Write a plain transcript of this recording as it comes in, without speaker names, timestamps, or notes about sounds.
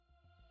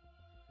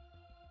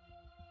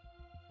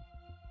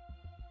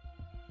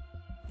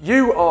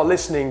You are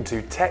listening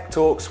to Tech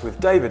Talks with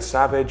David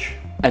Savage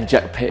and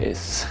Jack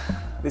Pierce.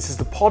 This is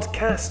the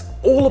podcast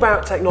all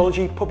about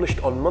technology,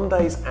 published on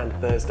Mondays and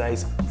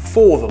Thursdays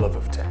for the love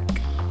of tech.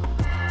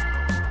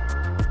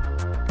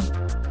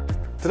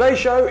 Today's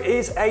show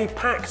is a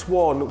packed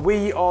one.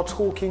 We are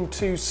talking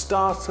to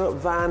Startup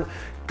Van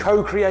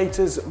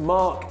co-creators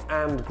Mark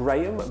and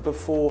Graham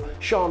before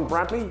Sean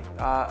Bradley,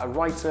 a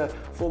writer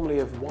formerly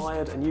of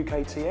Wired and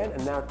UKTN,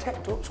 and now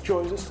Tech Talks,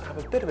 joins us to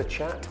have a bit of a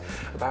chat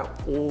about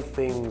all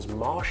things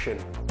Martian.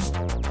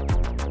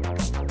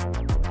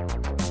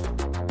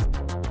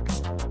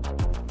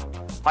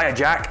 Hiya,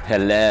 Jack.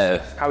 Hello.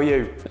 How are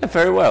you? Yeah,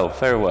 very well,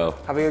 very well.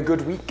 Having a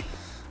good week?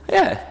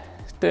 Yeah,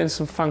 doing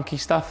some funky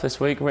stuff this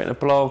week. Written a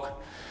blog,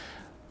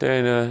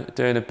 doing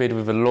a bid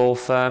with a law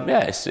firm.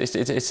 Yeah, it's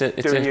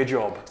doing your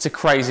job. It's a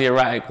crazy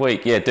erratic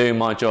week. Yeah, doing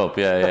my job.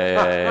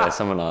 Yeah,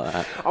 something like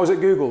that. I was at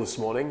Google this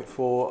morning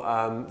for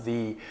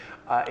the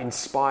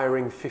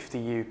Inspiring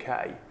 50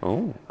 UK.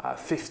 Oh.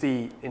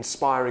 50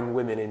 inspiring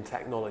women in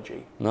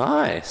technology.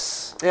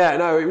 Nice. Yeah,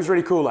 no, it was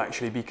really cool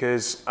actually,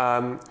 because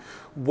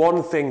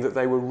one thing that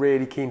they were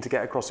really keen to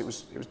get across, it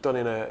was done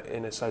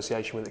in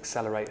association with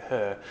Accelerate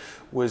Her,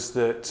 was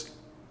that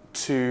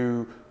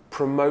to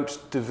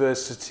promote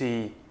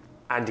diversity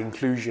and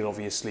inclusion,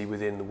 obviously,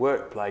 within the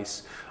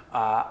workplace,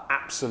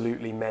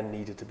 absolutely men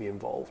needed to be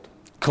involved.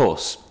 Of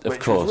course.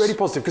 Which was really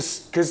positive,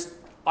 because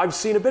I've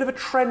seen a bit of a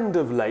trend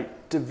of late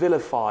to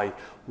vilify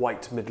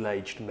white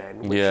middle-aged men,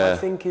 which I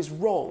think is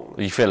wrong.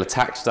 You feel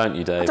attacked, don't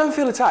you, Dave? I don't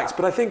feel attacked,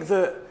 but I think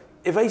that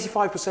if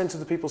 85%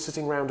 of the people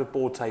sitting around a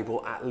board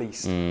table, at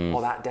least,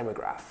 are that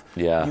demographic,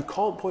 you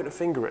can't point a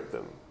finger at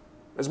them.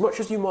 As much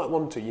as you might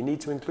want to, you need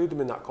to include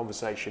them in that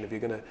conversation if you're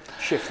going to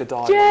shift the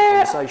dial of the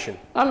conversation.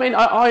 I mean,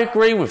 I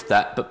agree with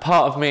that, but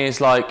part of me is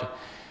like,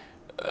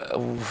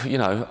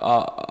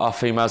 our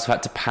females have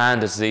had to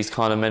pander to these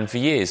kind of men for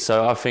years,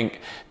 so I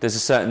think there's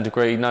a certain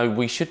degree,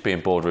 we should be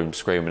in boardrooms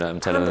screaming at them,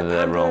 telling them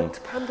they're wrong.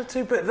 Pander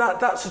too, but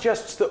that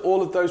suggests that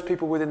all of those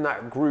people within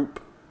that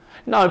group...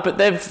 No, but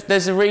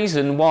there's a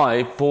reason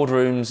why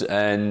boardrooms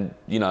and,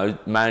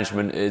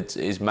 management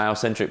is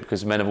male-centric,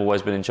 because men have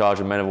always been in charge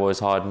and men have always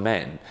hired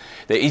men.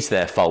 It is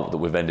their fault that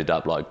we've ended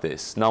up like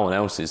this. No one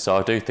else's. So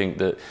I do think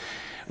that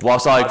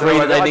whilst I agree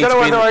that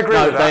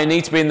they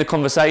need to be in the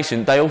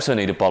conversation, they also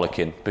need a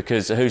bollocking,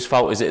 because whose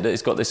fault is it that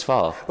it's got this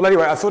far? Well,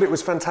 anyway, I thought it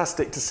was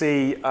fantastic to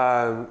see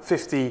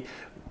 50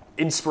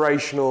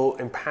 inspirational,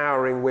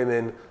 empowering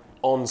women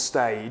on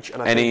stage.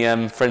 And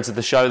Any friends of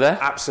the show there?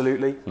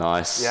 Absolutely.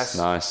 Nice. Yes.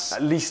 Nice.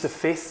 At least a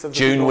fifth of the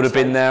June would have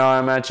been there, I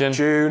imagine.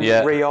 June,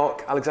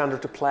 Riok, Alexandra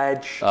de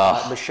Pledge,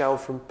 Michelle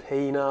from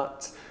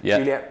Peanut,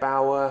 Juliette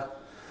Bauer.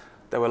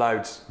 There were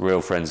loads.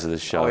 Real friends of the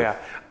show. Oh, yeah.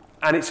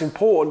 And it's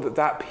important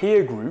that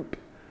peer group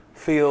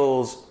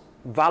feels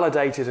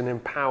validated and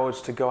empowered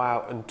to go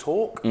out and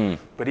talk.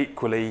 But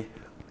equally,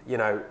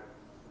 the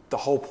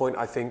whole point,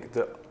 I think,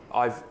 that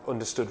I've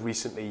understood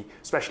recently,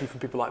 especially from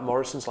people like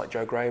Morrison's, like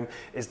Joe Graham,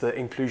 is that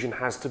inclusion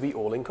has to be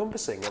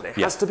all-encompassing, and it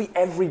has to be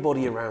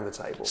everybody around the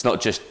table. It's not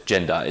just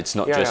gender, it's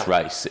not just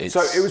race. So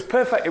it was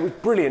perfect, it was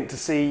brilliant to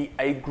see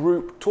a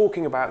group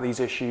talking about these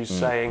issues,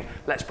 saying,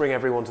 let's bring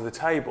everyone to the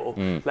table,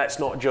 let's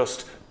not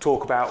just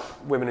talk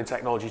about women in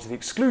technology to the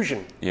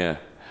exclusion. Yeah.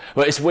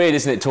 Well, it's weird,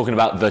 isn't it, talking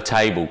about the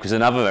table, because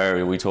another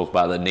area we talk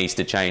about that needs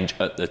to change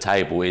at the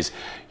table is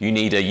you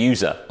need a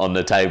user on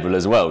the table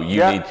as well.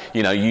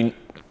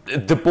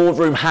 The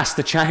boardroom has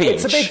to change.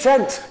 It's a big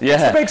tent. Yeah.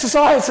 It's a big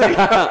society.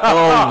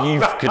 Oh,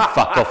 you could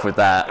fuck off with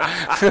that.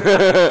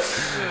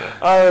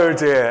 Oh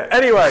dear.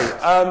 Anyway,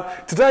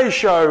 today's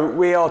show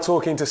we are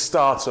talking to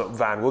Startup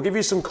Van. We'll give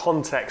you some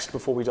context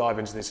before we dive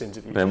into this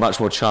interview. They're much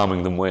more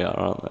charming than we are,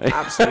 aren't they?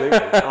 Absolutely.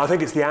 And I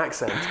think it's the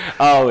accent.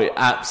 Oh, it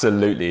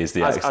absolutely is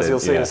the accent. As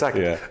you'll see in a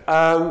second.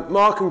 Yeah.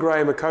 Mark and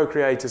Graham are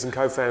co-creators and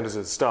co-founders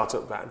of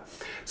Startup Van.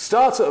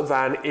 Startup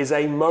Van is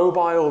a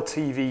mobile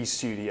TV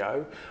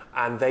studio,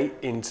 and they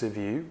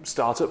interview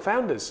startup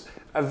founders.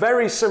 A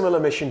very similar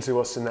mission to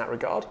us in that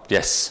regard.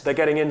 Yes. They're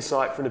getting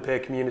insight from the peer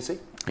community.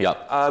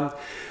 Yep.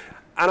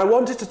 And I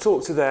wanted to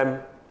talk to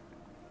them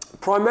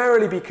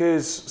primarily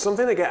because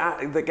something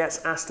that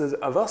gets asked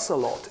of us a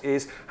lot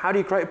is, how do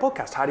you create a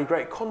podcast? How do you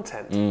create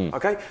content?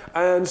 Okay?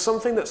 And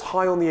something that's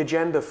high on the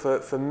agenda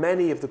for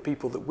many of the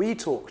people that we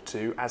talk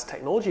to as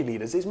technology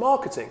leaders is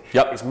marketing.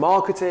 Yep. It's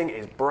marketing,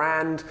 it's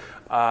brand,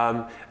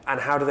 and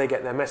how do they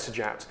get their message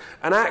out?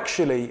 And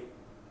actually,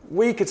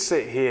 we could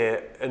sit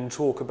here and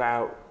talk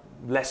about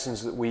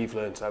lessons that we've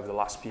learned over the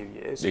last few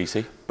years.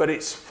 Easy. But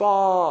it's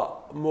far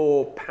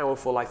more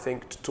powerful, I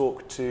think, to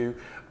talk to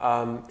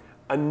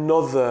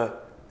another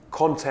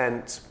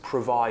content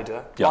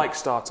provider like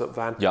Startup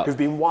Van, who've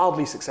been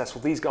wildly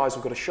successful. These guys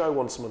have got a show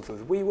once a month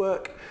with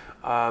WeWork.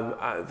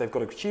 They've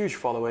got a huge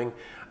following,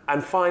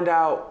 and find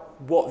out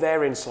what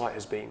their insight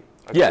has been.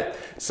 Okay? Yeah.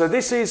 So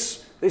this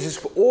is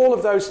for all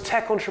of those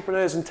tech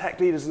entrepreneurs and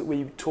tech leaders that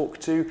we talk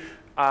to,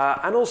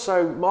 and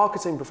also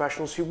marketing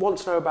professionals who want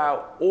to know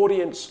about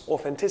audience,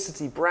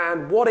 authenticity,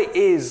 brand, what it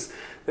is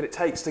that it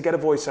takes to get a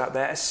voice out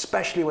there,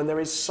 especially when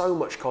there is so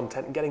much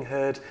content, and getting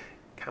heard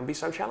can be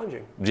so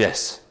challenging.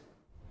 Yes.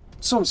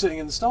 So I'm sitting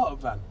in the startup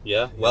van.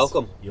 Yeah,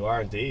 welcome. You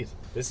are indeed.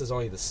 This is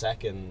only the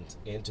second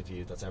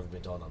interview that's ever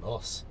been done on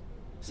us.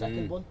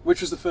 Second one.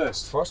 Which was the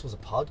first? First was a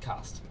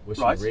podcast, which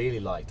Right. we really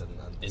liked, and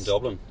In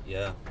Dublin,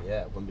 yeah.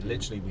 yeah, when we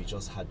literally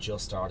had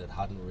just started,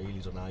 hadn't really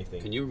done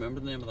anything. Can you remember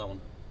the name of that one?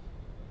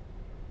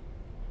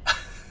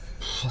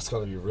 That's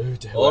gonna be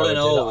rude. To All I whoever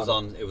know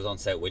did it was on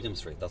South William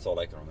Street. That's all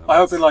I can remember. I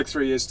hope in like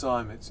 3 years'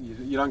 time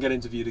you don't get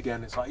interviewed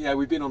again. It's like, yeah,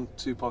 we've been on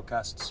 2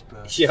 podcasts.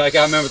 But Yeah, I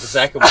can't remember the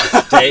second one.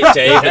 David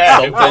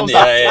something. What was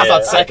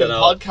that second I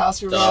don't know.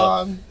 podcast you were No.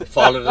 on?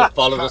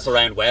 Followed us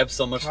around Web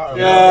Summit. Can't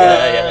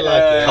Yeah, remember.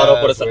 yeah. Caught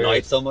up with us it's at weird.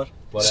 Night Summit.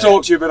 But,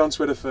 stalked you a bit on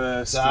Twitter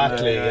first.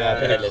 Exactly. and then, Yeah, a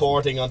bit yeah. of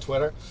courting on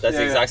Twitter. That's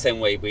the Yeah. exact same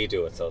way we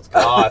do it, so it's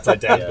good. Oh, it's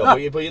identical.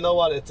 Yeah. But you know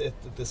what?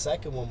 The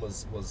second one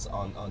was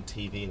on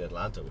TV in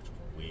Atlanta, which was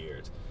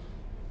weird.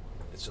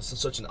 It's just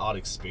such an odd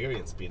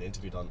experience being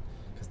interviewed on.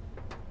 Because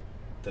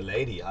the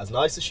lady, as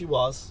nice as she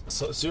was,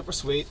 so super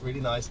sweet,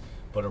 really nice,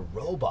 but a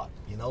robot.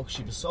 You know,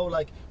 she was so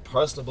like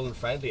personable and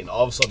friendly, and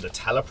all of a sudden the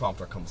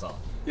teleprompter comes on.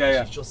 Yeah, And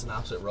yeah. She's just an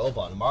absolute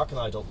robot. And Mark and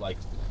I don't like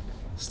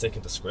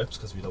sticking to scripts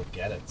because we don't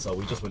get it. So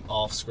we just went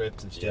off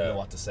script, and she didn't Yeah. know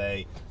what to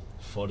say.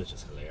 Footage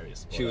is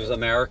hilarious. She But, was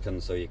American,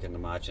 so you can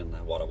imagine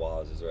what it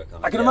was. Is where it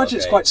kind of, I can imagine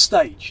it's quite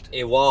staged.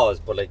 It was,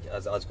 but like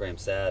as Graham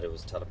said, it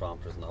was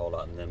teleprompters and the whole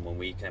lot. And then when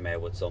we came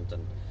out with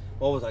something,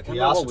 what was I? I can't we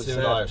remember asked what her was to do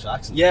an said. Irish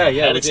accent. Yeah, Her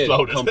yeah, head we did.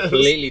 exploded.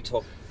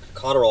 Completely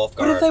caught her off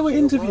But guard. if they were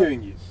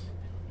interviewing you,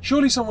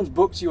 surely someone's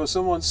booked you or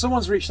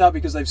someone's reached out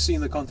because they've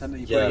seen the content that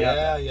you put Yeah. out.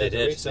 Yeah, They they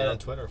did, reached out yeah. on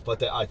Twitter. But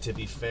to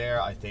be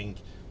fair, I think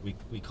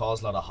we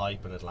caused a lot of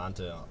hype in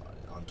Atlanta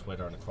on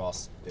Twitter and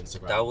across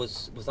Instagram. That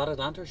was that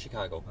Atlanta or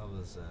Chicago?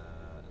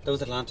 That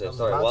was Atlanta. that was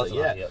Sorry, Atlanta, it was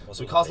Atlanta. yeah. it was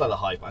So we Atlanta, caused a lot yeah. of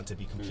hype, and to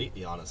be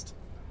completely honest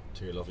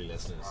to your lovely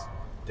listeners,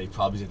 they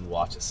probably didn't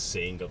watch a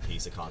single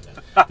piece of content.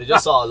 They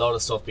just saw a lot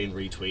of stuff being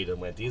retweeted and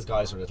went, these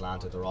guys are in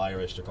Atlanta, they're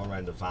Irish, they're going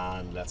around the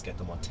van, let's get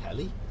them on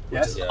telly, which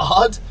Yes. is Yeah.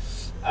 odd.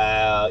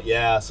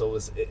 So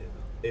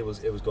it was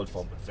good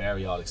fun, but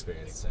very odd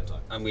experience at the same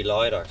time. And we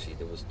lied actually.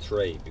 There was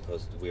 3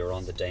 because we were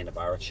on the Dana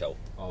Barrett show,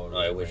 Oh,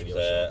 right, which was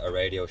a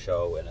radio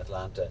show in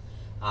Atlanta.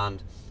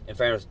 And in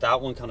fairness, that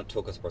one kind of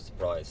took us by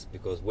surprise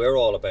because we're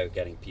all about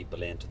getting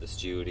people into the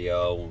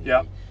studio. And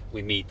Yeah.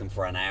 we meet them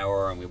for an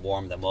hour and we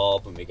warm them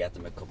up and we get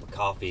them a cup of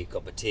coffee, a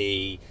cup of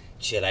tea,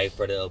 chill out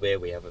for a little bit.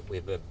 We have a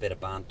bit of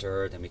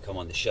banter. Then we come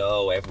on the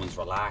show. Everyone's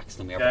relaxed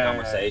and we have Yeah, a yeah,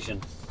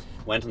 conversation.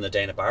 Went on the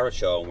Dana Barrett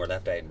show and we're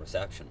left out in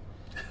reception.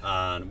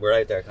 And we're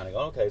out there kind of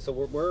going, okay, so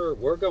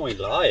we're going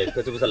live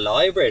because it was a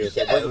live radio.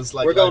 So Yeah, it was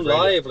like we're going live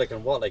radio. live like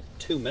in what, like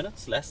 2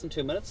 minutes, less than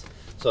 2 minutes.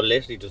 So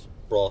literally just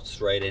brought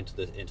straight into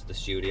the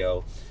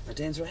studio. And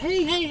Dane's like,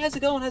 hey, how's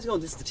it going? This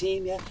is the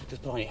team, yeah.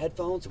 Just put on your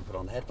headphones and put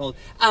on the headphones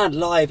and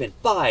live in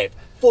 5,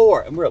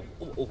 4, and we're like,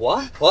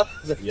 what? I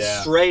was like,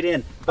 Yeah. straight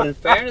in. But in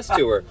fairness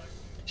to her,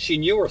 she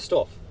knew her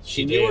stuff.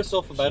 She knew did. her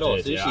stuff about She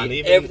us. did, yeah. She, And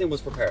even- everything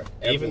was prepared.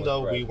 Even Everything was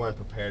though prepared. we weren't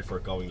prepared for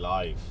going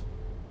live,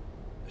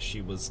 she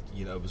was,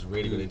 it was a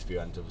really good interview,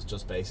 and it was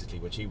just basically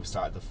when she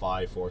started the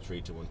 5, 4, 3,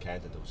 2, 1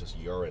 count, and there was just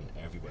urine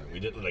everywhere. We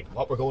didn't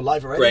we're going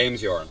live already.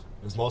 Graham's urine.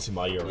 It was mostly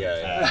my urine,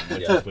 Yeah.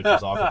 which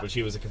was awkward. But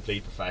she was a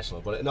complete professional.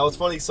 But no, it's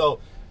funny. So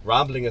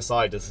rambling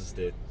aside, this is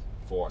the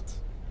 4th,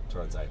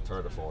 turns out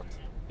 3rd or 4th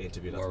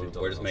interview that's been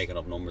done. We're just with us. making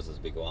up numbers as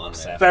we go on. now.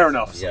 7th, Fair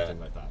enough. something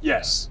like that.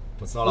 Yes. Yeah.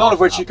 But it's not None of often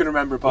which you happened. can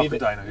remember apart from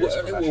We've- Dana. who's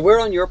professional. We're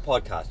on your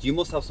podcast. You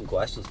must have some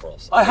questions for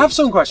us. I have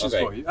some questions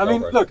Okay, for you. I go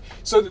mean, for it. look,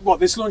 so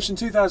this launched in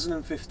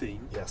 2015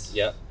 Yes.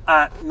 Yeah,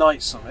 at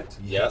Night Summit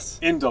Yes.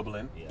 in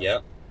Dublin. yeah.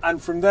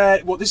 And from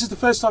there, this is the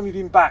first time you've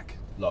been back.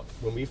 Look,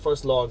 when we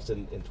first launched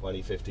in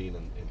 2015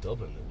 in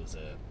Dublin,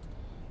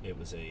 it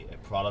was a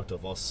product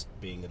of us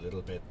being a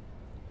little bit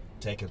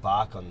taken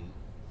back on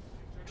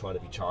trying to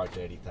be charged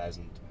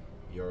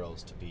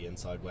 €80,000 to be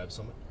inside Web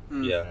Summit,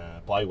 Yeah.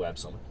 by Web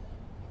Summit.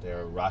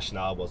 Their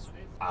rationale was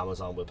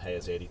Amazon will pay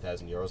us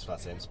 €80,000 for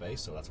that same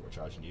space, so that's what we're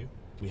charging you.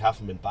 We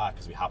haven't been back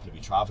because we happened to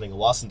be travelling. It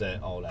wasn't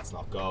let's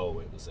not go.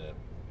 It was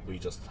we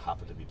just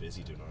happened to be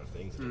busy doing other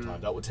things at the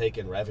time. That would take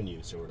in revenue,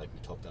 so we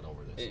took that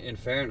over this. In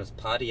fairness,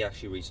 Paddy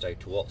actually reached out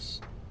to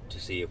us to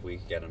see if we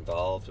could get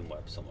involved in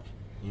Web Summit,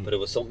 but it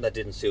was something that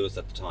didn't suit us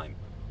at the time,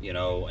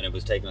 and it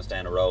was taking us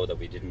down a road that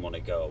we didn't want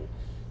to go,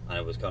 and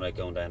it was kind of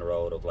going down a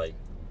road of like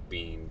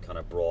being kind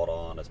of brought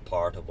on as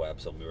part of Web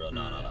Summit. We were like,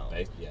 no.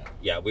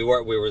 Yeah, we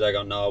were there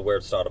going, no, we're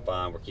a startup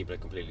band, we're keeping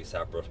it completely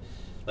separate.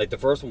 Like the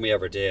first one we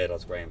ever did,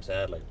 as Graham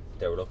said, like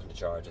they were looking to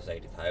charge us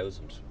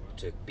 80,000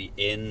 to be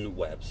in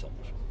Web Summit,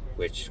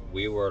 which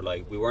we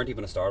weren't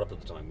even a startup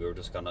at the time. We were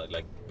just kind of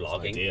like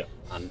blogging, idea.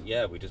 and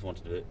we just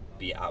wanted to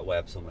be at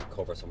Web Summit and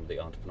cover some of the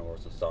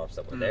entrepreneurs and startups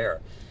that were there.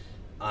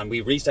 And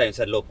we reached out and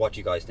said, look, what do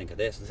you guys think of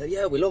this? And they said,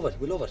 yeah, we love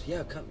it.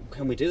 Yeah,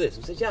 can we do this?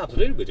 And we said, yeah,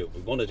 absolutely we do. We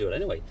want to do it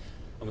anyway.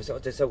 And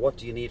they said, what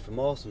do you need from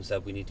us? And we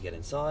said, we need to get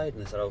inside.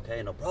 And they said,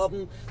 okay, no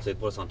problem. So they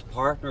put us onto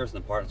partners,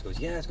 and the partners goes,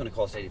 yeah, it's going to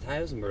cost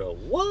 80,000. We're like,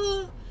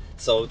 what?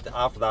 So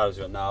after that, I was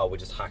like, no, we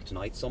just hacked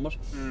Night Summit.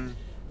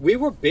 we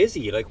were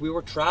busy. Like, we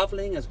were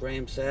traveling, as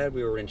Graham said.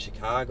 We were in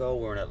Chicago,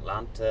 we were in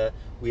Atlanta.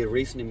 We had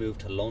recently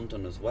moved to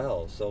London as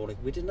well. So, like,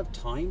 we didn't have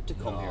time to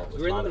come here.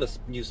 We were in the middle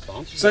of new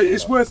sponsorship. So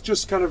it's worth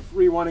just kind of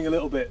rewinding a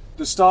little bit.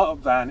 The Startup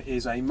Van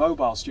is a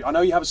mobile studio. I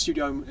know you have a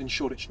studio in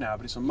Shoreditch now,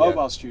 but it's a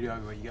mobile studio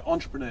where you get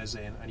entrepreneurs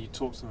in and you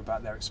talk to them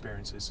about their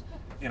experiences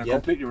in a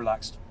completely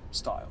relaxed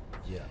style.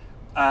 Yeah.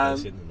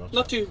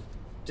 Not too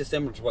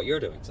dissimilar to what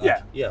you're doing.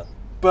 Yeah.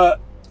 But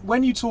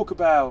when you talk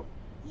about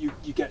you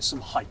get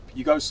some hype,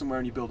 you go somewhere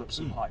and you build up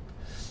some hype.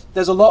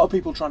 There's a lot of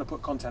people trying to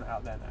put content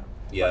out there now.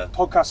 Yeah. Like,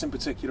 podcasts in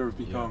particular have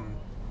become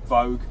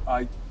vogue.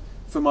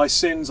 For my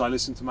sins, I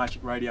listen to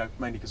Magic Radio,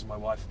 mainly because of my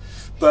wife.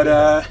 But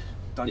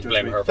don't You judge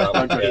blame me. her for that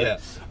Don't one. judge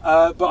me.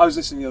 But I was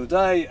listening the other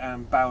day,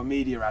 and Bauer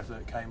Media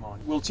advert came on.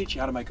 We'll teach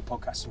you how to make a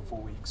podcast in 4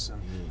 weeks.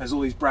 And there's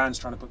all these brands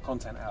trying to put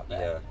content out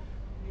there.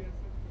 Yeah.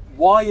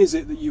 Why is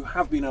it that you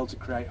have been able to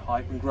create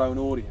hype and grow an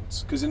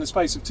audience? Because in the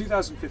space of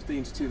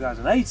 2015 to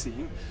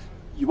 2018,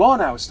 you are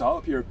now a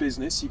startup, you're a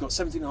business, you've got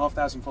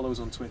 17,500 followers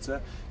on Twitter,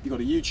 you've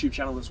got a YouTube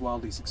channel that's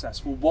wildly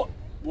successful.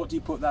 What do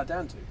you put that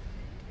down to?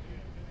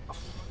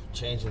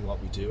 Changing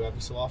what we do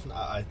every so often.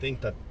 I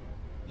think that,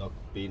 look,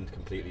 being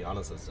completely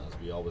honest as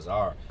we always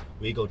are,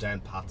 we go down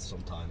paths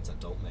sometimes that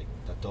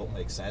don't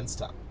make sense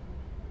to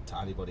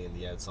anybody in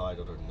the outside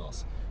other than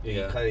us.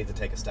 You kind of need to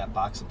take a step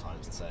back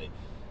sometimes and say,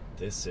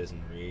 this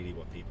isn't really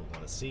what people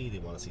want to see. They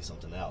want to see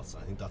something else.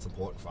 I think that's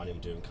important for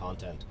anyone doing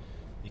content.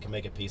 You can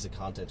make a piece of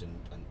content and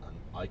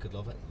I could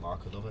love it,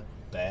 Mark could love it,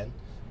 Ben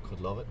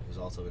could love it, who's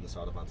also in the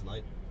Startup Van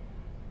tonight,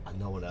 and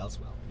no one else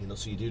will. You know,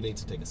 so you do need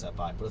to take a step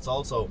back. But it's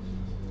also,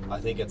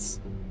 I think it's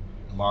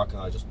Mark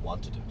and I just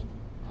want to do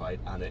it, right?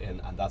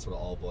 And that's what it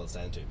all boils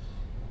down to.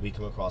 We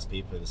come across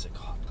people who say,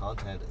 God,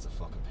 content is a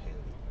fucking pain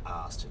in the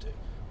ass to do.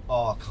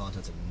 Oh,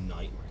 content's a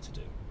nightmare to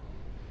do.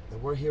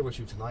 And we're here with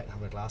you tonight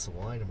having a glass of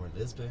wine, and we're in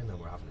Lisbon and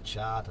we're having a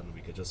chat, and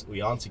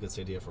we honestly could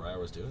sit here for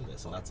hours doing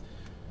this, and that's.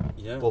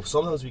 Yeah. But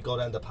sometimes we go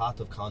down the path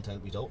of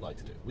content we don't like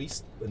to do.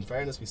 In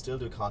fairness, we still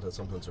do content.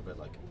 Sometimes we're a bit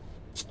like,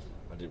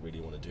 I didn't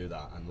really want to do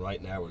that. And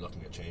right now we're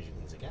looking at changing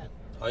things again.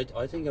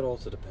 I think it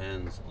also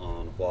depends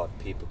on what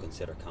people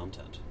consider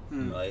content,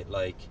 right?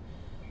 Like,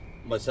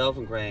 myself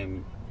and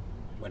Graham,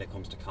 when it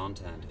comes to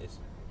content, it's,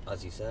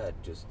 as you said,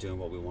 just doing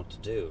what we want to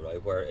do,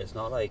 right? Where it's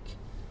not like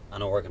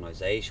an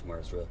organisation where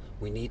it's real,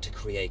 we need to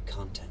create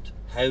content.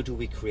 How do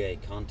we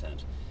create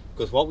content?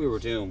 Because what we were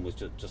doing was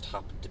just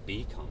happened to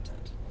be content.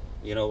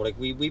 You know, like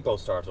we both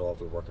started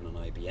off, we were working on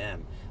IBM,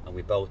 and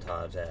we both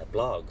had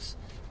blogs.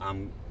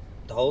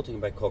 The whole thing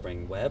about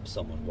covering Web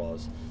Summit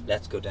was,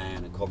 let's go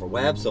down and cover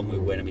Web Summit. We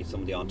went and meet some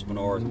of the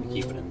entrepreneurs, and we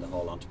keep it in the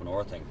whole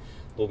entrepreneur thing.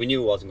 But we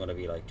knew it wasn't going to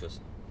be like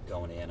just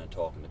going in and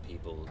talking to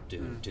people,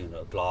 doing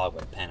a blog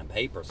with pen and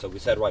paper. So we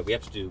said, right, we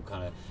have to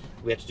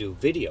do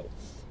video.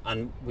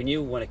 And we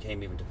knew when it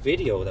came even to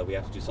video that we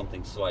have to do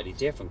something slightly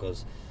different,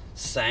 because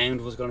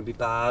sound was going to be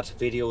bad,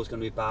 video was going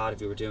to be bad if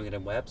you were doing it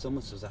in Web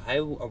Summit. So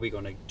how are we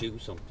going to do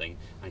something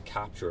and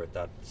capture it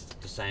that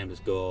the sound is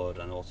good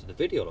and also the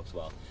video looks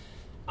well?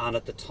 And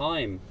at the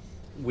time,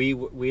 we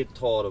had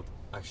thought of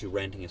actually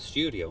renting a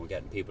studio and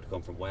getting people to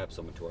come from Web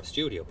Summit to our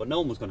studio, but no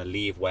one was going to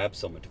leave Web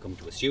Summit to come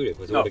to a studio,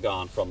 because it would have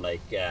gone from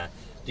like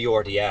the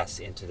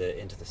RDS into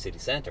the city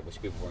centre,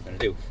 which people weren't going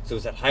to do. So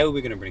we said, how are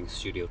we going to bring a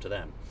studio to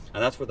them?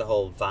 And that's where the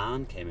whole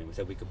van came in. We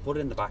said we could put it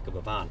in the back of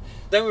a van.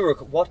 Then we were,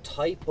 what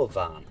type of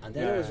van? And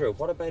then it was,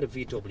 what about a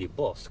VW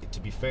bus? To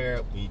be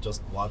fair, we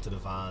just wanted a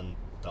van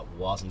that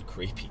wasn't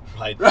creepy,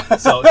 right?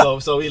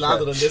 So we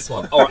landed on this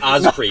one. Or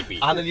as creepy.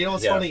 And then, you know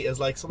what's funny is,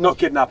 like, not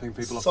kidnapping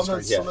people off the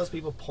street. Sometimes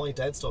people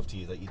point out stuff to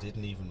you that you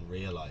didn't even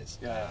realise.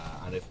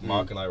 And if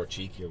Mark and I were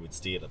cheekier, we'd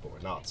steal it, but we're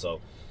not. So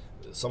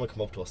someone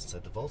come up to us and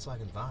said, the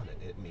Volkswagen van,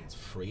 it means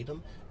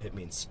freedom, it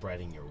means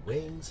spreading your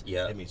wings,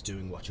 it means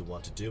doing what you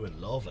want to do in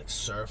love, like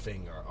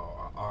surfing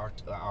or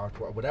art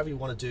or whatever you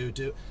want to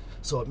do.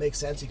 So it makes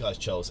sense you guys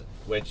chose it,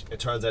 which it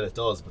turns out it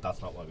does, but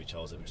that's not why we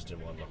chose it. We just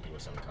didn't want to look like we were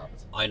selling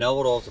carpets. I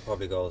know it also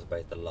probably goes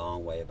about the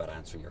long way about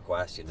answering your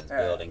question is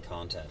building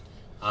content.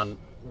 And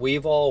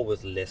we've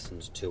always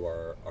listened to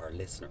our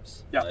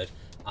listeners, right?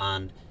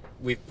 And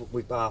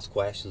we've asked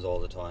questions all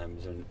the time.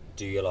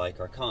 Do you like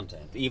our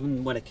content?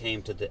 Even when it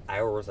came to the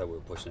hours that we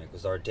were pushing it,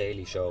 because our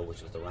daily show,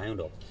 which was the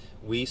roundup,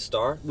 we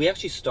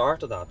actually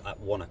started that at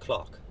 1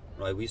 o'clock.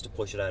 Right, we used to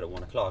push it out at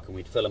 1 o'clock, and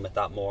we'd film it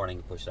that morning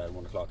and push it out at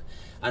 1 o'clock.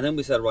 And then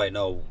we said, right,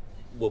 no,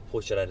 we'll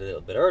push it out a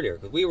little bit earlier,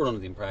 because we were under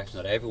the impression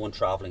that everyone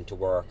travelling to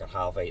work at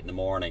 8:30 in the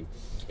morning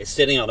is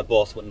sitting on a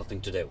bus with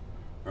nothing to do.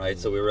 Right,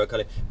 so we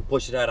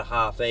pushed it out at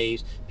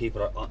 8:30.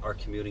 People are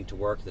commuting to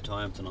work at the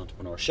time. It's an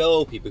entrepreneur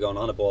show. People going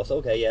on a bus.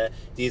 Okay, yeah,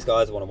 these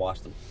guys, I want to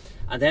watch them.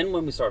 And then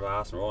when we started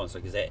asking our audience,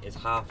 like, is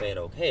 8:30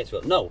 okay? It's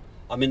well, no.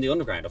 I'm in the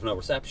underground, I've no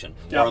reception.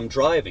 Or I'm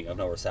driving, I've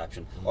no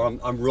reception. Or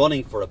I'm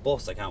running for a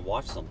bus, I can't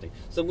watch something.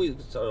 So we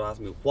started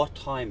asking me, what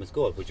time is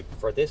good? Would you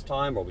prefer this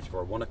time, or would you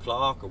prefer 1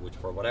 o'clock, or would you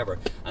prefer whatever?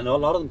 And a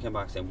lot of them came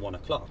back saying 1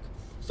 o'clock.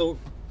 So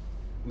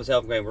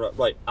myself and Graham,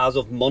 right, as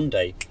of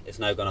Monday, it's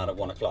now gone out at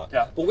 1 o'clock.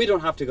 Yeah. But we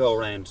don't have to go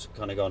around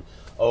kind of going,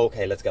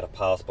 okay, let's get it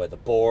passed by the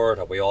board.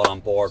 Are we all on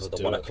board with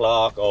the 1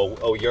 o'clock?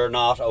 Oh, you're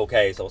not?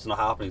 Okay, so it's not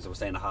happening, so we're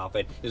staying at half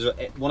 8. Is there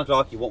 1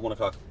 o'clock? You want 1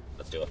 o'clock?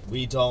 Let's do it.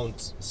 We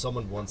don't.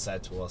 Someone once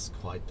said to us,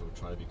 they were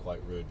trying to be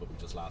quite rude, but we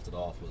just laughed it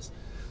off, was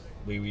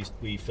we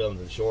filmed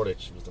in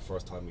Shoreditch. It was the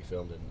first time we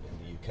filmed in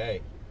the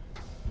UK.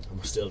 And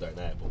we're still there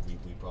now, but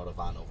we brought a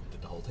van over and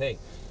did the whole thing.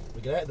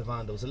 We get out of the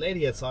van, there was a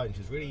lady outside, and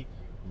she was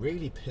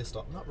really pissed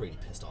off. Not really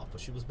pissed off, but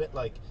she was a bit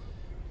like,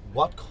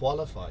 what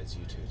qualifies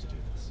you two to do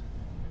this?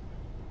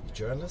 You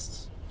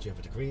journalists? Do you have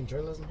a degree in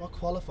journalism? What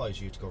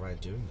qualifies you to go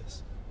around doing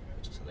this?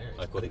 Which was hilarious.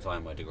 I couldn't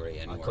find my degree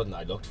anywhere.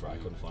 I looked for it, I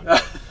couldn't find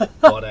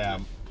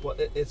it. But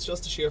it's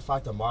just the sheer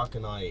fact that Mark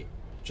and I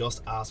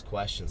just ask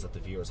questions that the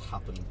viewers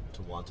happen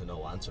to want to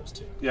know answers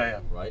to.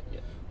 Yeah. Right?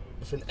 Yeah.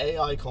 If an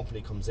AI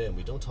company comes in,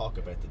 we don't talk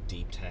about the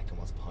deep tech and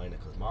what's behind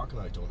it, because Mark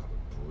and I don't have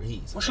a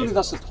breeze. Well, surely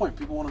that's the point.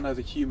 People want to know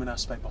the human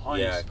aspect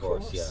behind of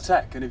course, yeah.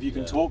 tech, and if you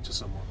can talk to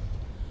someone.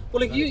 Well,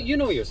 like you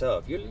know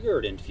yourself,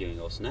 you're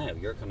interviewing us now.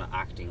 You're kind of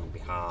acting on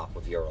behalf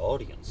of your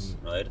audience,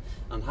 right?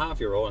 And half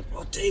your audience,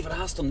 David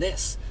asked them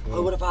this. I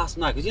would have asked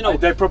them that,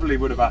 because They probably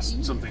would have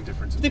asked something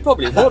different. They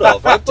probably would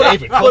have, right?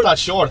 David, cut that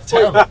short. It's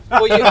terrible.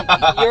 Well,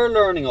 you're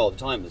learning all the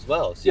time as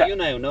well. So Yeah. you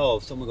now know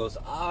if someone goes,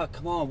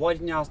 come on, why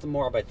didn't you ask them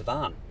more about the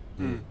van?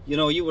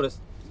 You would have.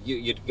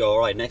 You'd go, all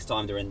right, next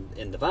time they're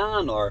in the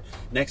van, or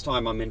next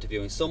time I'm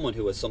interviewing someone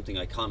who has something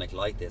iconic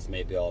like this,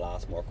 maybe I'll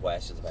ask more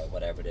questions about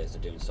whatever it is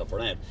they're doing stuff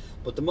around.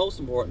 But the most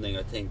important thing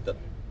I think that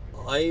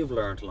I've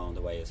learned along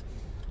the way is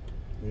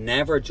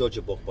never judge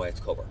a book by its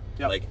cover.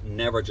 Yep. Like,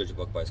 never judge a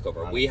book by its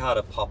cover. We had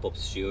a pop-up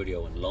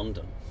studio in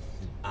London,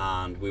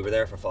 and we were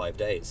there for 5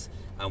 days,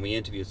 and we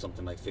interviewed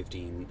something like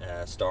 15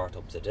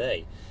 startups a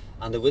day.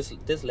 And there was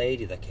this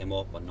lady that came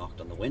up and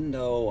knocked on the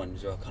window and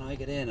said, can I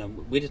get in?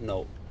 And we didn't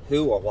know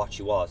who or what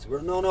she was. We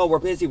were, no, we're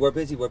busy.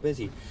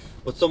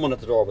 But someone at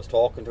the door was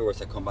talking to her,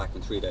 said, come back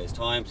in 3 days'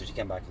 time. So she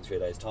came back in 3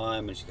 days'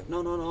 time, and she goes, no,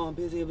 I'm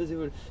busy.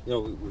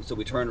 So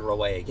we turned her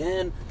away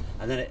again.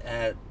 And then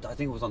I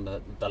think it was on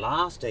the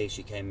last day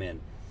she came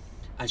in,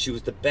 and she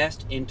was the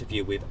best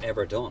interview we've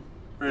ever done.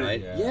 Really?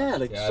 Right? Yeah.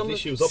 Like Yeah, at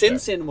least she was up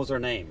Sin was her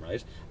name,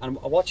 right?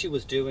 And what she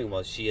was doing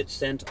was she had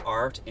sent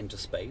art into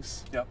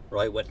space, Yep.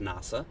 right, with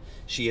NASA.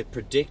 She had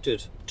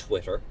predicted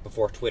Twitter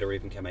before Twitter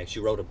even came out. She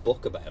wrote a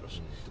book about it.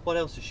 What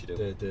else did she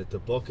do? The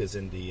book is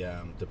in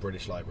the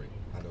British Library,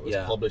 and it was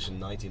published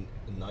in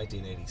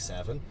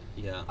 1987.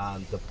 Yeah.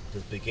 And the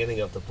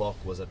beginning of the book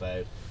was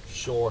about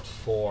short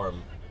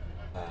form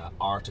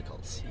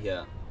articles.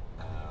 Yeah.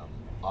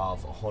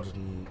 Of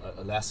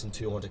less than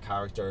 200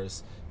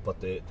 characters, but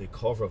the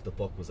cover of the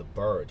book was a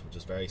bird, which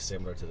is very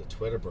similar to the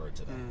Twitter bird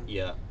today.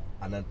 Yeah.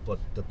 But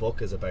the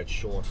book is about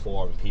short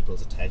form,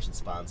 people's attention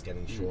spans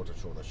getting shorter,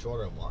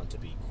 and wanting to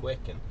be quick.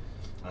 And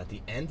at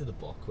the end of the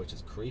book, which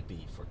is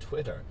creepy for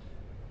Twitter,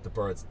 the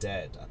bird's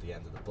dead at the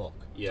end of the book,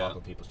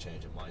 talking people's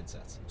changing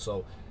mindsets.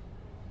 So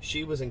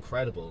she was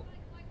incredible,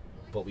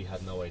 but we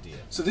had no idea.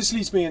 So this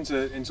leads me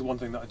into one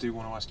thing that I do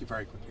want to ask you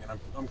very quickly, and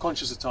I'm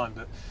conscious of time,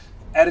 but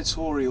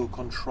editorial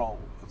control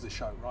of the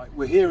show, right?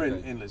 We're here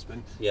in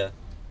Lisbon. Yeah.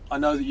 I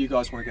know that you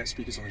guys want to get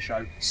speakers on the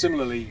show.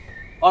 Similarly,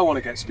 I want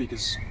to get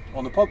speakers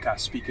on the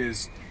podcast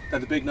because they're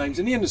the big names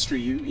in the industry.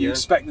 You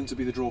expect them to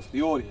be the draw for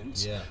the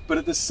audience. Yeah. But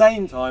at the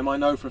same time, I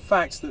know for a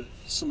fact that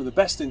some of the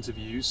best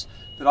interviews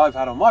that I've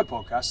had on my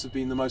podcast have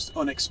been the most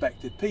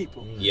unexpected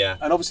people. Yeah.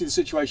 And obviously the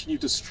situation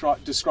you've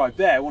described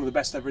there, one of the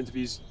best ever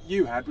interviews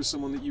you had was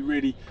someone that you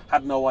really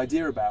had no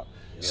idea about.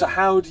 Yeah. So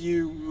how do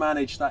you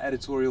manage that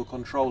editorial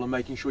control and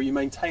making sure you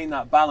maintain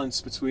that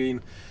balance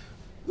between,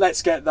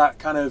 let's get that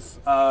kind of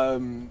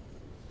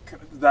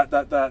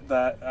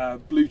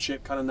blue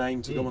chip kind of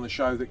name to go on the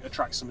show that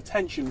attracts some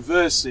attention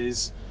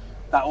versus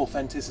that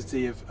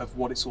authenticity of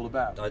what it's all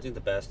about? I think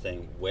the best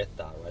thing with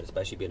that, right,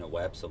 especially being at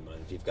Web Summit,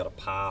 if you've got a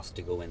pass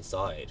to go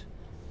inside,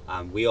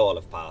 and we all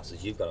have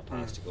passes, you've got a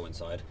pass to go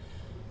inside,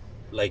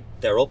 like,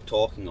 they're up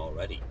talking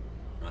already,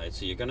 right?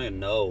 So you're going to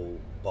know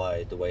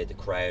by the way the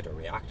crowd are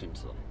reacting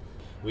to them.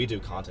 We do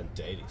content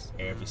daily,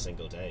 every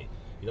single day.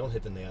 You don't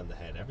hit the nail on the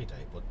head every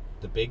day, but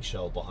the big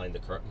show behind the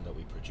curtain that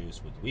we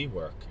produce with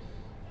WeWork,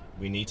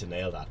 we need to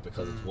nail that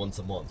because it's once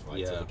a month,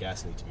 right? So the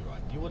guests need to be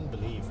right. You wouldn't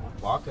believe,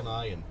 Mark and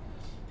I and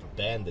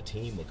Ben, the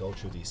team, will go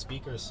through these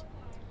speakers,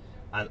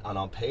 and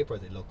on paper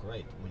they look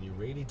great. When you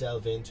really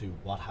delve into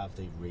what have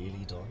they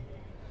really done,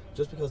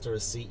 just because they're a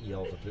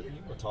CEO of we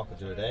were talking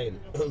the other day, and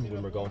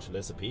when we're going through a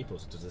list of people,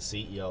 so there's a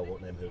CEO,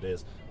 won't name who it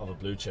is, of a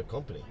blue chip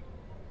company.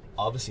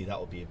 Obviously that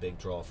would be a big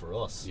draw for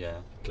us.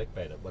 Yeah.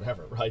 Clickbait it,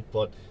 whatever, right?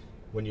 But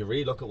when you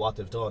really look at what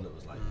they've done, it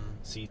was like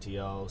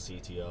CTO,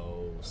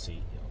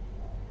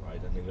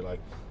 right? And then you're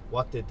like,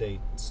 what did they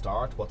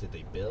start? What did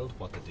they build?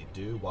 What did they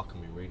do? What can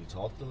we really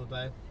talk to them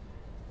about?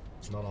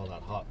 It's not all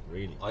that hot,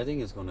 really. I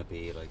think it's going to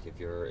be like, if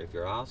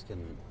you're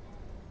asking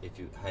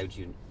how do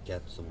you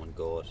get someone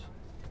good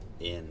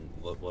in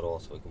what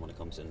also when it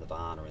comes in the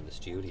van or in the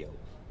studio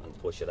and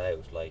push it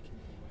out, like,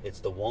 it's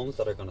the ones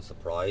that are going to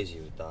surprise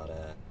you,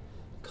 that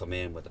come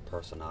in with the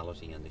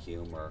personality and the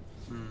humour,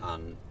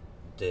 and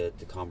the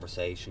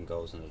conversation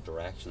goes in a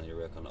direction that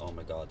you're going, oh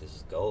my god, this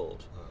is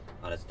gold.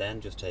 And it's then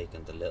just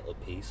taking the little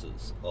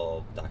pieces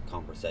of that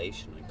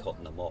conversation and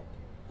cutting them up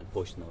and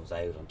pushing those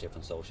out on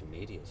different social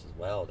medias as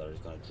well that are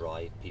going to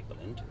drive people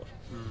into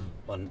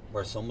it.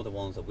 Where some of the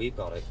ones that we've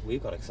got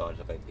excited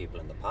about people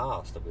in the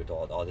past that we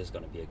thought, oh, this is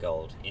going to be a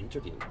gold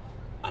interview,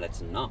 and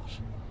it's not.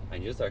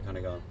 And you're just there kind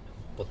of going,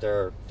 but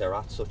they're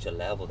at such a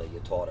level that you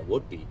thought it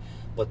would be.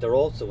 But they're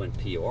also in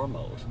PR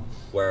mode,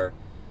 where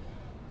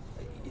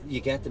you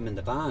get them in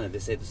the van and they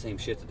say the same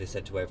shit that they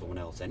said to everyone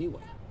else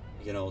anyway.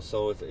 You know,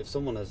 so if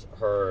someone has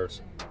heard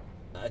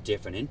a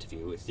different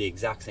interview, it's the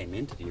exact same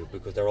interview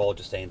because they're all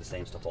just saying the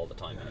same stuff all the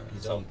time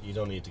anyway. You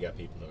don't need to get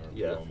people that are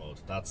in PR mode.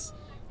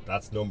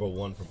 That's number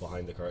one for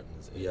Behind the Curtain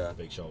is the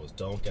big show, is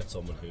don't get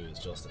someone who is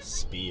just a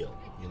spiel,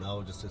 you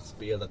know, just a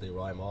spiel that they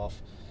rhyme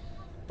off.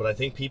 But I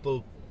think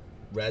people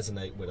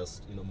resonate with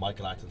us, you know,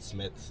 Michael Acton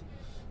Smith,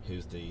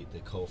 who's the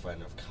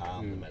co-founder of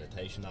Calm, the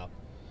meditation app.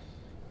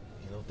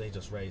 You know, they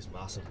just raised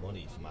massive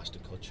money from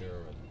Ashton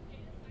Kutcher and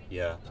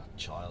that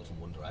child from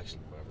One Direction,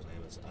 whatever his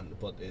name is.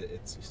 But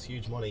it's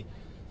huge money.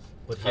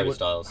 But Harry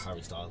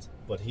Styles.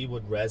 But he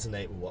would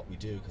resonate with what we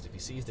do because if he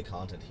sees the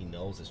content, he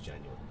knows it's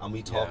genuine. And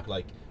we talk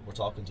like we're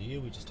talking to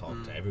you. We just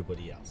talk to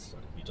everybody else.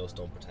 Like, we just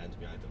don't pretend to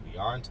be anything we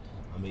aren't,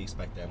 and we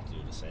expect them to do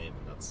the same.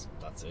 And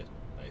that's it,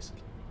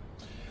 basically.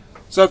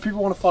 So if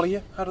people want to follow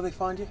you, how do they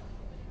find you?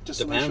 Just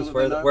depends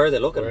where are they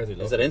looking.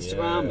 Is it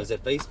Instagram? Is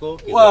it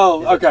Facebook?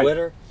 Is it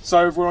Twitter?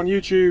 So if we're on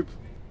YouTube,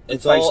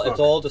 it's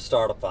all the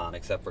Startup Van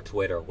except for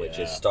Twitter, which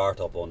is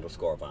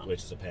startup_van,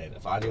 which is a pain.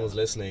 If anyone's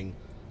listening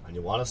and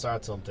you want to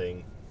start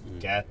something,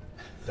 get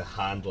the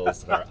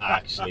handles that are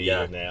actually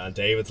in there. And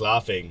David's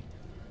laughing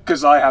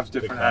because I have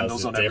different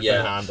handles on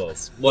everything.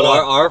 Handles. Well,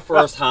 our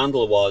first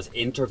handle was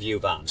Interview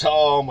Van.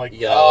 Oh my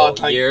god!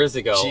 Years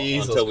ago,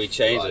 Jesus until we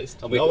changed Christ.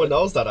 it. And no one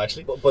knows that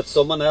actually. But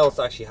someone else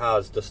actually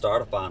has the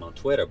Startup Van on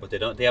Twitter, but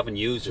they haven't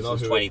used it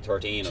since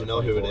 2013. Do you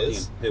know who it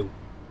is? Who?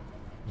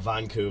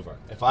 Vancouver.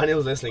 If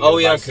anyone's listening,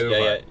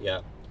 Vancouver.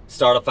 Yeah.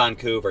 Startup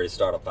Vancouver is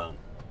Startup Van.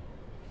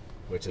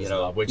 Which is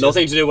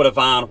nothing to do with a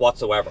van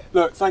whatsoever.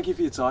 Look, thank you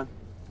for your time.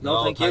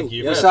 No, thank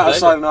you. We're sat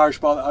outside an Irish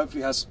bar that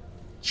hopefully has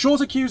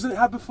shorter queues than it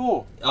had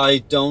before. I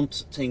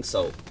don't think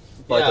so.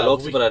 By the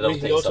looks of it, I don't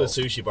think so. We can go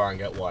to a sushi bar and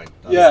get wine.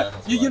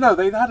 You know,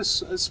 they had a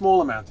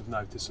small amount of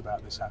notice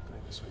about this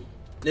happening this week.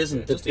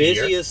 Listen,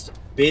 the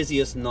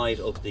busiest night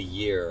of the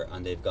year,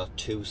 and they've got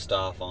 2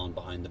 staff on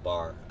behind the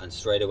bar, and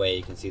straight away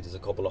you can see there's a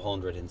couple of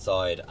hundred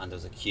inside, and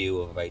there's a queue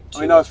of about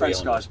 200. No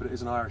offence, guys, but it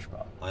is an Irish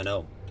bar. I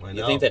know.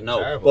 You think they'd know?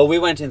 Terrible. Well, we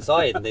went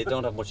inside, and they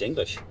don't have much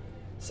English.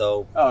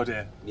 So, oh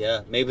dear.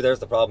 Yeah, maybe there's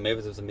the problem. Maybe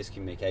there was a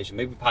miscommunication.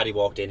 Maybe Paddy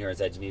walked in here and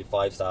said you need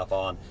 5 staff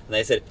on, and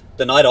they said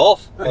the night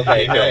off.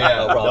 Okay,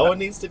 no problem. No one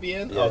needs to be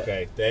in. Yeah.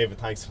 Okay, David,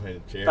 thanks for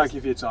it. Cheers. Thank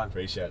you for your time.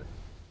 Appreciate it.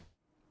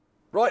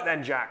 Right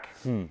then, Jack.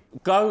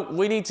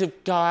 We need to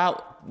go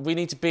out. We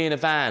need to be in a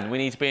van. We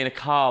need to be in a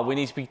car. We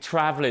need to be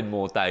travelling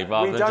more, Dave,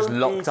 rather than just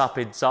locked up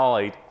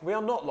inside. We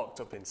are not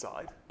locked up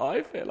inside.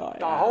 I feel like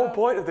the whole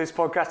point of this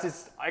podcast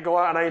is I go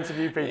out and I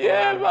interview people.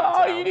 Yeah,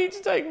 but you need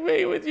to take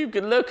me with you. You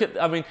can look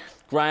at. I mean,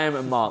 Graham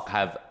and Mark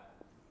have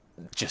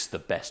just the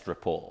best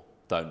rapport,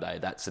 don't they?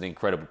 That's an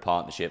incredible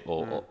partnership.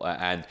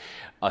 And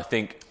I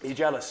think. Are you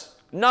jealous?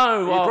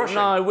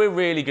 No, we're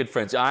really good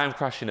friends. I am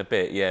crushing a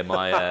bit. Yeah,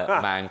 my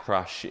man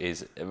crush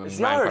is it's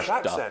man Irish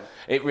crush accent.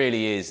 It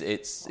really is.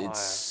 It's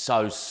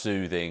so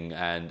soothing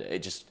and it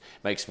just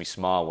makes me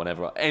smile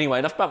whenever. Anyway,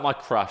 enough about my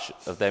crush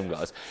of them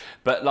guys.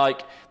 But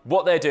like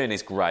what they're doing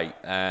is great.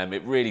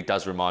 It really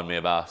does remind me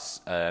of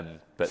us.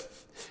 But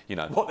you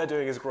know what they're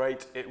doing is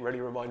great. It really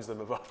reminds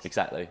them of us.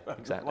 Exactly.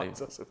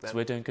 So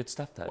we're doing good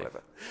stuff, Dave.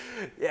 Whatever.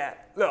 Yeah.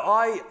 Look,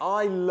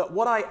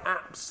 what I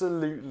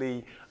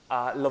absolutely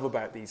love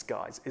about these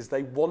guys is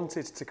they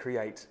wanted to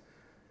create.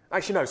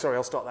 Actually, no, sorry,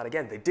 I'll start that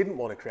again. They didn't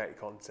want to create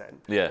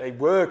content. Yeah. They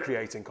were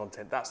creating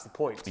content. That's the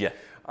point. Yeah.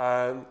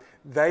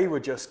 They were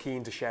just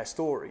keen to share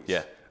stories.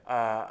 Yeah.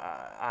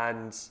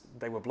 And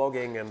they were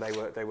blogging, and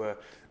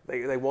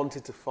they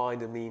wanted to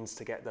find a means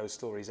to get those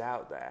stories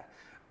out there.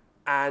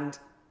 And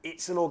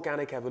it's an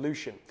organic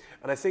evolution.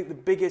 And I think the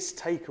biggest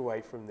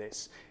takeaway from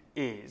this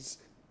is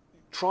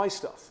try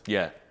stuff.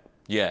 Yeah.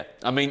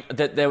 I mean,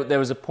 there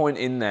was a point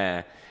in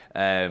there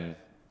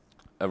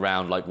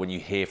around like when you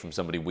hear from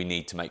somebody, we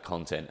need to make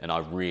content, and I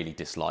really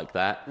dislike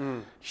that.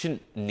 You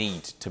shouldn't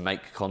need to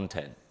make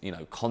content. You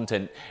know,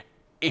 content.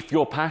 If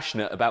you're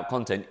passionate about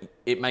content,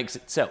 it makes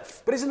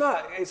itself. But isn't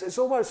that it's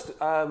almost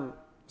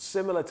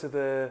similar to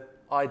the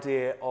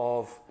idea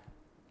of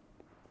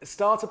a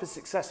startup is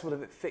successful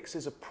if it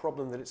fixes a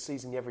problem that it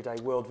sees in the everyday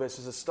world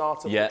versus a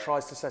startup that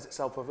tries to set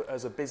itself up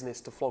as a business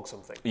to flog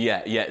something.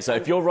 Yeah. So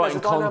if you're writing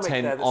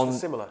content on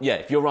similar.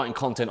 if you're writing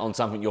content on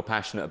something you're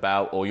passionate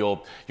about, or you're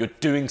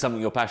doing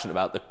something you're passionate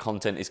about, the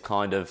content is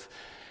kind of,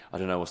 I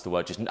don't know what's the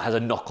word, just has a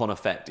knock-on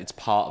effect. It's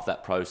part of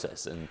that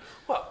process. And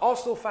well,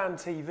 Arsenal Fan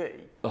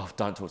TV. Oh,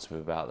 don't talk to me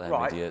about them,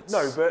 right. idiots.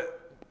 No,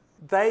 but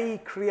they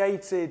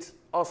created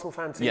Arsenal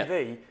Fan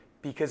TV.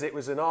 because it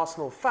was an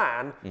Arsenal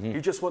fan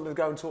who just wanted to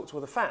go and talk to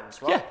other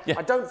fans, right? Yeah.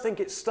 I don't think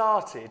it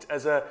started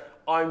as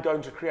I'm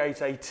going to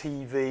create a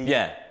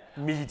TV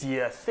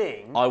media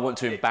thing. I want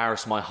to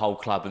embarrass my whole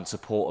club and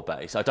supporter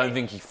base. I don't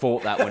think he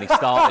thought that when he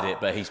started it,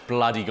 but he's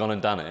bloody gone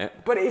and done it.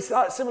 But it's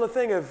that similar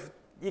thing of,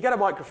 you get a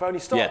microphone, you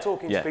start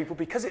talking to people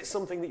because it's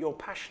something that you're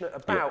passionate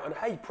about, and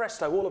hey,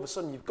 presto, all of a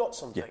sudden you've got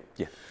something.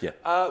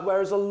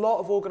 Whereas a lot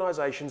of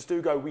organisations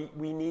do go,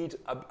 we need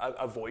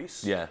a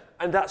voice,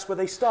 and that's where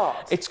they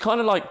start. It's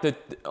kind of like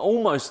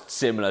almost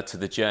similar to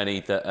the journey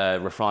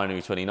that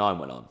Refinery 29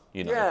 went on.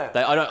 You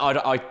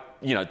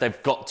know,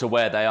 they've got to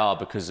where they are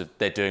because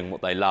they're doing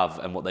what they love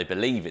and what they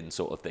believe in,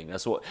 sort of thing.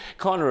 That's what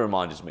kind of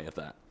reminded me of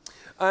that.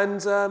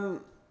 And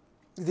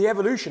the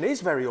evolution is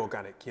very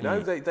organic, you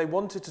know. They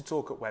wanted to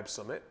talk at Web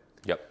Summit.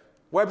 Yep.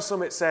 Web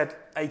Summit said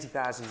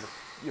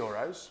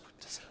 €80,000.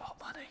 That's a lot of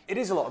money. It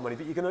is a lot of money,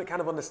 but you can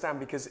kind of understand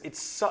because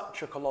it's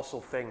such a colossal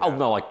thing. Oh,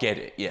 no, I get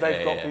it. Yeah,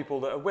 they've got people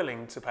that are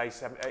willing to pay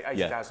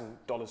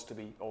 $80,000 to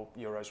be, or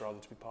euros rather,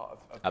 to be part of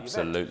the event.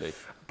 Absolutely.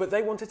 But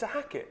they wanted to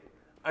hack it.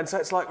 And so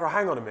it's like, right,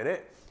 hang on a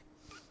minute.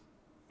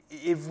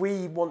 If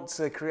we want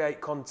to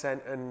create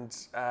content and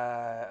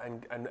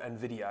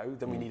video,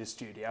 then we need a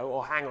studio.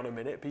 Or hang on a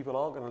minute, people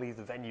aren't going to leave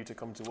the venue to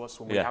come to us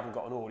when we haven't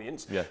got an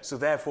audience. Yeah. So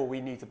therefore, we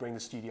need to bring the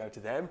studio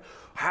to them.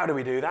 How do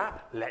we do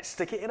that? Let's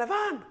stick it in a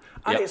van.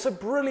 And it's a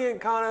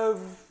brilliant kind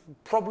of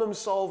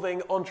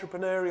problem-solving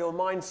entrepreneurial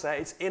mindset.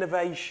 It's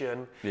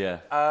innovation. Yeah.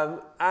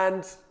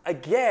 And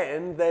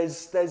again,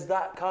 there's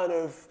that kind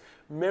of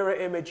mirror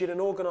image in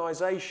an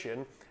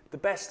organisation. The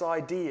best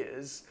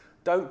ideas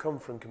don't come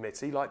from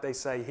committee, like they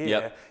say here.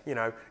 Yep. You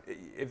know,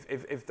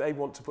 if they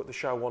want to put the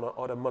show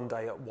on a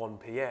Monday at 1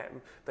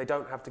 p.m, they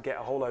don't have to get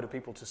a whole load of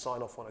people to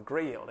sign off and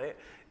agree on it.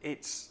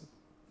 It's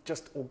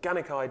just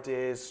organic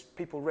ideas,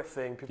 people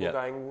riffing, people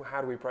going, well,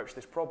 how do we approach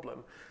this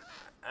problem?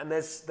 And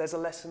there's a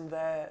lesson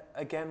there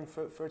again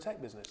for a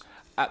tech business.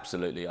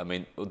 Absolutely. I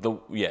mean,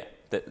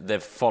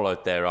 they've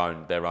followed their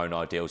own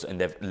ideals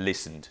and they've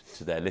listened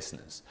to their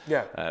listeners.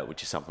 Yeah.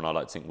 Which is something I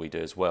like to think we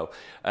do as well.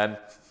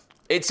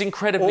 It's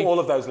incredibly... All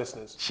of those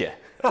listeners. Yeah,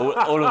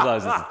 all of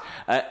those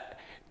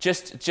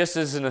listeners. Just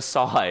as an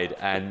aside,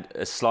 and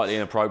slightly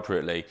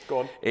inappropriately, go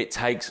on. It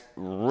takes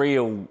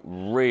real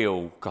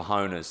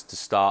cojones to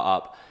start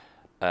up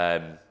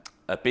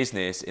a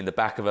business in the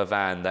back of a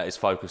van that is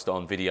focused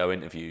on video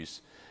interviews,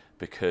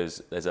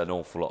 because there's an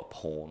awful lot of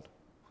porn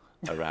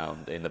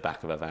around in the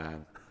back of a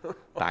van.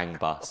 Bang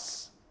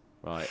bus,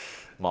 right?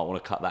 Might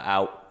want to cut that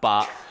out,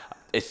 but...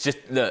 It's just,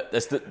 look,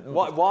 that's the...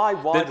 Why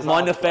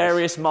my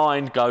nefarious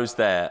mind goes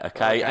there,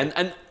 okay?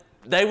 And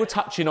they were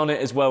touching on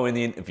it as well in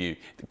the interview.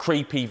 The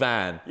creepy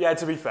van. Yeah,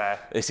 to be fair.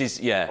 This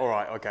is, All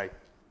right, okay.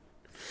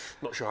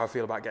 Not sure how I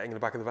feel about getting in the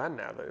back of the van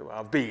now, though.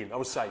 I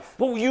was safe.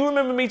 Well, you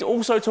remember me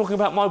also talking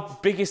about my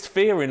biggest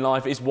fear in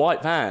life is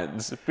white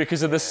vans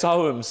because of the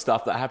Soham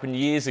stuff that happened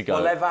years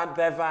ago. Well,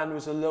 their van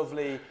was a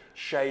lovely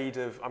shade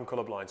of... I'm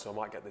colourblind, so I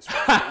might get this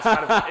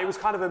right. It was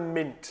kind of a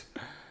mint...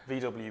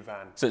 VW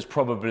van. So it's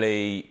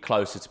probably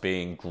closer to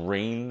being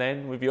green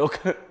then with your...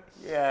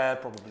 Yeah,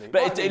 probably.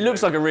 But it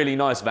looks like a really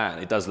nice van.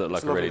 It does look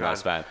like a really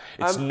nice van.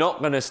 It's not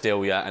going to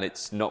steal you and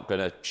it's not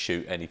going to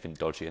shoot anything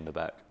dodgy in the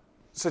back.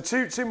 So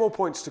two more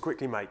points to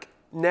quickly make.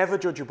 Never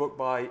judge a book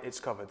by its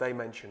cover. They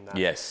mentioned that.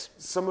 Yes.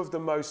 Some of the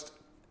most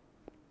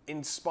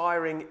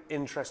inspiring,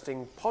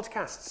 interesting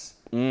podcasts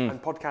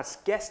and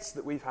podcast guests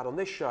that we've had on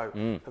this show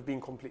have been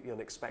completely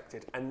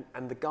unexpected,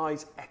 and the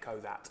guys echo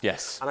that.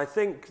 Yes. And I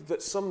think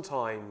that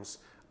sometimes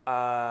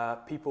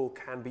people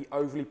can be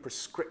overly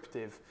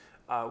prescriptive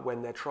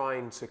when they're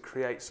trying to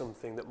create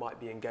something that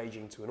might be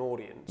engaging to an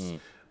audience,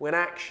 when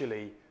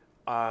actually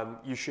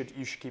you should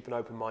keep an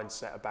open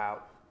mindset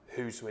about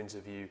who to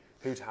interview,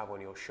 who to have on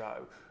your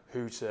show,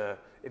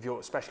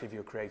 especially if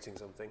you're creating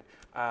something.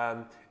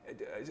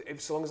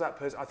 So long as that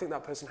person, I think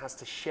that person has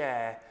to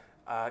share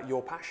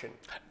your passion.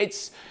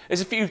 There's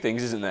a few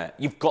things, isn't there?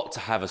 You've got to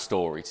have a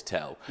story to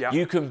tell. Yeah.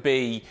 You can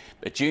be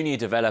a junior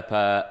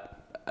developer,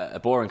 a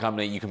boring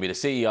company, you can be the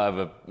CEO of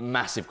a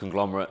massive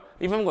conglomerate.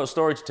 If you haven't got a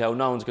story to tell,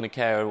 no one's going to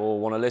care or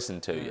want to listen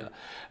to you.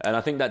 And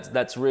I think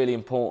that's really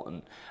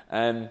important.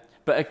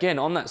 But again,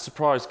 on that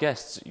surprise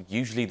guests,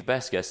 usually the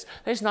best guests,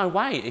 there's no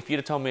way, if you'd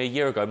have told me a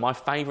year ago, my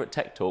favourite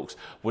tech talks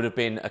would have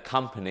been a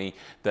company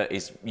that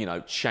is,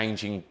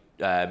 changing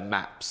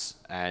maps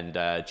and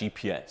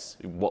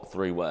GPS. What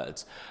 3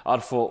 words? I'd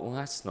have thought, well,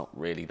 that's not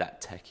really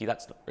that techie,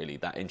 that's not really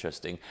that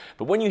interesting.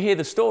 But when you hear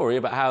the story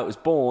about how it was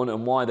born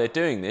and why they're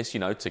doing this,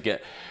 to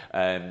get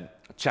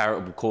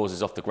charitable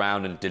causes off the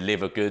ground and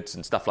deliver goods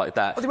and stuff like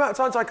that. Well, the amount of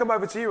times I come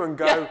over to you and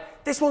go,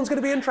 this one's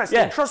going to be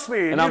interesting, trust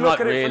me. And you I'm look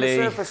at really, it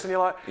from the surface and you're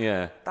like,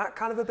 that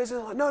kind of a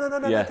business? Like, no,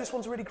 this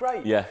one's really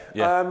great. They're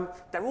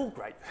all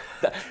great.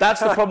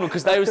 That's the problem,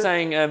 because they were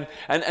saying,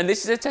 and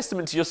this is a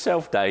testament to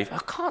yourself, Dave. I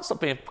can't stop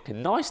being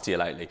fucking nice to you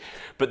lately.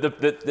 But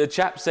the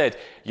chap said,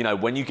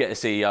 when you get a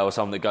CEO or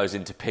someone that goes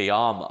into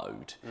PR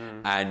mode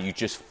and you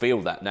just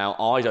feel that. Now,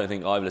 I don't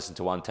think I've listened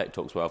to one Tech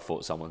Talks where I've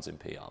thought someone's in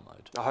PR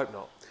mode. I hope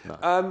not.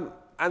 No.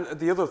 And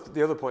the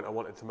other point I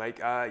wanted to make,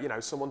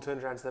 someone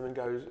turned around to them and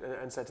goes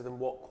and said to them,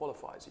 "What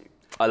qualifies you?"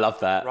 I love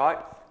that. Right?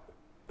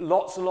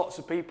 Lots and lots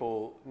of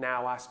people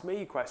now ask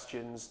me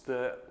questions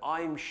that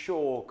I'm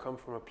sure come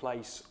from a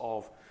place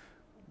of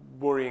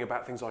worrying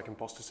about things like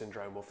imposter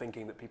syndrome or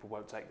thinking that people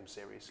won't take them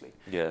seriously.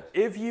 Yeah.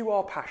 If you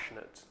are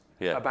passionate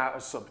Yeah. about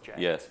a subject,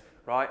 Yeah.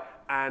 right,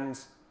 and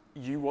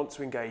you want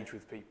to engage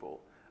with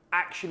people,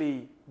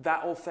 actually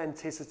that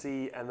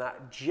authenticity and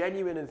that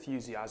genuine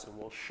enthusiasm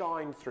will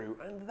shine through,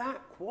 and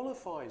that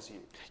qualifies you.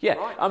 Yeah,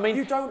 right? I mean-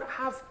 you don't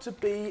have to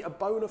be a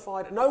bona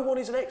fide. No one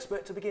is an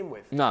expert to begin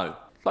with. No.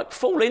 Like,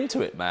 fall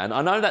into it, man.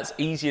 I know that's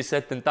easier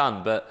said than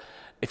done, but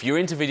if you're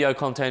into video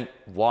content,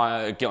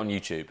 why get on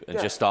YouTube and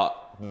Yeah. just start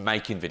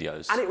making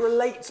videos? And it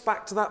relates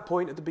back to that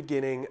point at the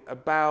beginning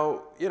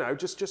about,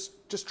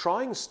 just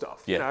trying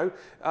stuff. Yeah.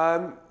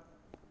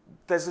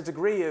 There's a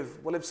degree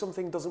of, well, if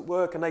something doesn't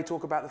work, and they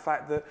talk about the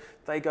fact that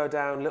they go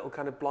down little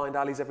kind of blind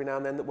alleys every now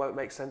and then that won't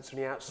make sense from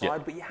the outside, Yeah.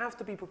 but you have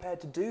to be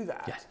prepared to do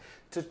that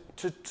Yeah.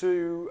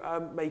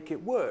 to make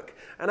it work.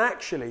 And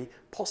actually,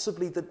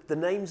 possibly the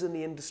names in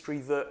the industry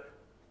that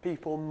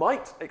people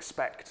might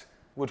expect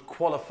would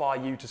qualify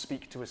you to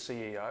speak to a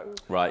CEO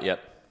Right,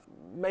 yep.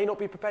 may not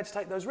be prepared to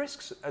take those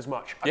risks as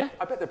much. Yeah.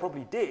 I bet they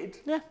probably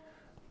did. Yeah.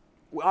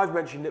 Well, I've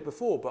mentioned it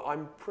before, but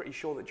I'm pretty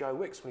sure that Joe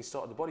Wicks, when he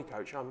started the Body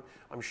Coach,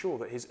 I'm sure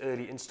that his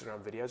early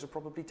Instagram videos are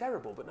probably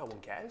terrible, but no one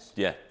cares.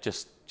 Yeah,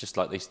 just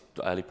like these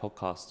early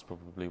podcasts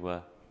probably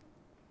were.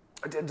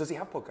 Does he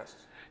have podcasts?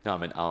 No, I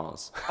meant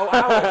ours. Oh,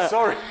 ours,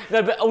 sorry.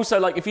 No, but also,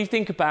 like, if you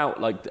think about,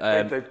 like...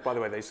 By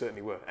the way, they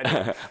certainly were.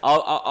 Anyway.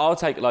 I'll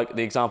take, like,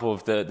 the example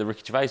of the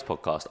Ricky Gervais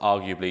podcast,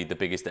 arguably the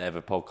biggest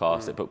ever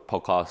podcast that put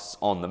podcasts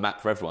on the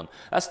map for everyone.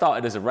 That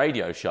started as a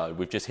radio show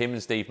with just him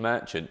and Steve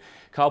Merchant.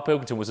 Carl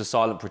Pilkington was a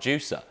silent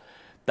producer.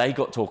 They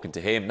got talking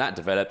to him, that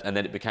developed, and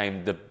then it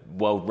became the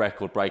world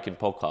record-breaking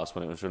podcast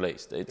when it was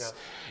released.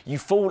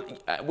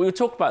 We were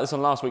talking about this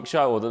on last week's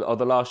show, or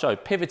the last show.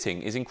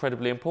 Pivoting is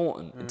incredibly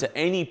important to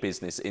any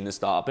business in the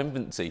startup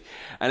infancy,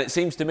 and it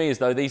seems to me as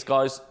though these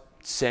guys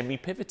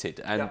semi-pivoted,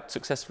 and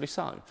successfully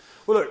so.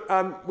 Well,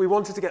 look, we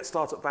wanted to get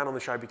Startup Van on the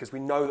show because we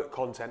know that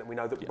content and we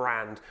know that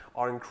brand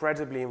are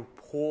incredibly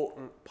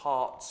important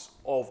parts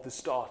of the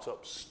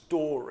startup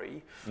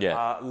story.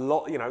 Yeah.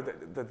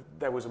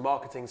 There was a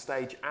marketing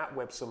stage at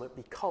Web Summit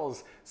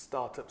because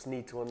startups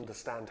need to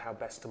understand how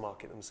best to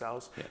market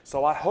themselves. Yeah.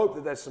 So I hope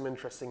that there's some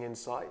interesting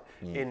insight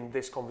in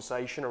this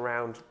conversation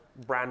around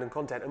brand and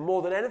content. And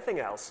more than anything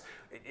else,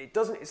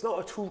 it's not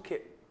a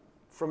toolkit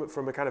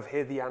from a kind of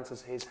here are the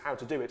answers, here's how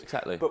to do it.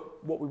 Exactly.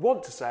 But what we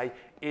want to say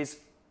is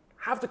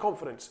have the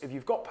confidence. If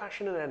you've got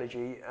passion and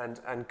energy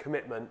and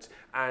commitment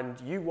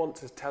and you want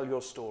to tell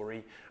your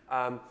story,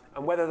 and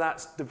whether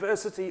that's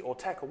diversity or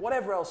tech or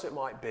whatever else it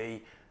might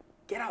be,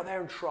 get out there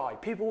and try.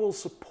 People will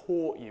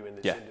support you in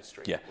this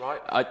industry,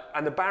 right?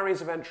 And the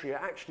barriers of entry are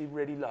actually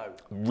really low.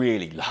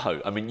 Really low.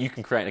 I mean, you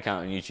can create an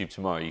account on YouTube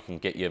tomorrow. You can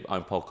get your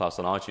own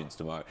podcast on iTunes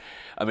tomorrow.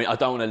 I mean, I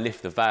don't want to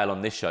lift the veil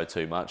on this show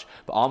too much,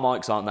 but our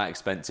mics aren't that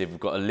expensive. We've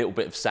got a little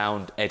bit of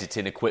sound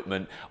editing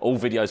equipment. All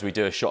videos we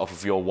do are shot off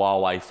of your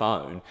Huawei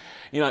phone.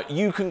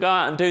 You can go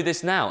out and do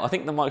this now. I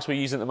think the mics we're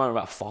using at the moment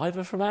are about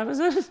 $5 from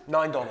Amazon.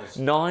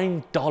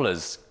 $9.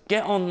 $9.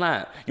 Get on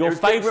that. Your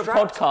favourite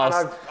podcast.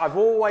 And I've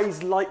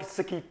always liked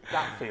to keep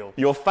that feel.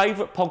 Your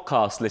favourite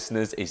podcast,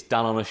 listeners, is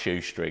done on a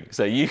shoestring.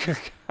 So you can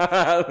go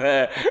out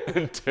there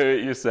and do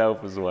it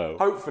yourself as well.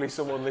 Hopefully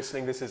someone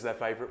listening, this is their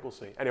favourite. We'll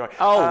see. Anyway.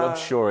 I'm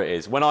sure it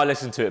is. When I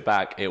listen to it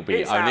back, it'll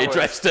be only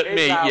addressed at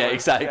me. Ours. Yeah,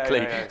 exactly.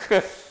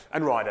 Yeah.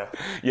 And Ryder.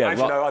 Yeah,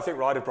 actually, no, I think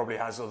Ryder probably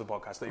has other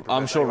podcasts that he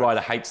I'm sure anyway.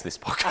 Ryder hates this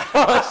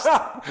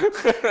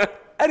podcast.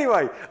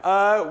 Anyway,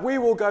 we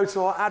will go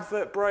to our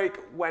advert break.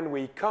 When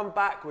we come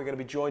back, we're going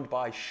to be joined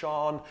by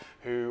Sean,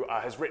 who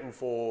has written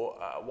for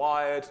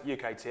Wired,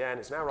 UKTN.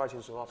 Is now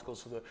writing some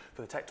articles for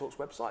the Tech Talks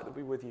website. They'll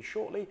be with you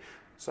shortly.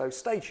 So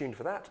stay tuned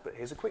for that. But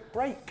here's a quick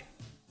break.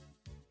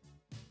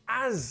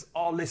 As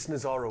our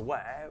listeners are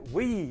aware,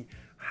 we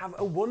have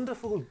a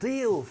wonderful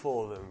deal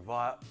for them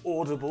via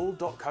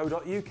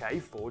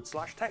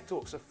audible.co.uk/Tech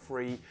Talks, a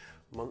free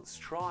month's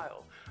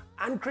trial.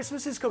 And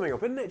Christmas is coming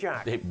up, isn't it,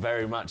 Jack? It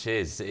very much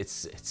is.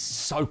 It's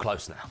so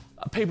close now.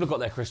 People have got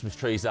their Christmas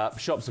trees up,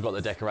 shops have got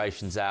their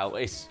decorations out.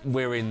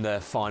 We're in the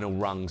final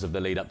rungs of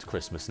the lead up to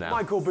Christmas now.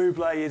 Michael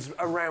Bublé is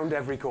around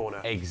every corner.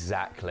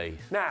 Exactly.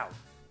 Now,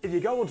 if you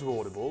go onto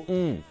Audible,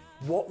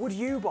 what would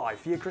you buy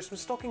for your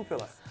Christmas stocking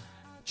filler?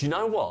 Do you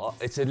know what?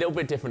 It's a little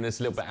bit different, it's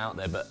a little bit out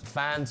there, but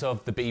fans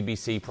of the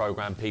BBC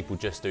programme People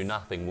Just Do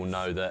Nothing will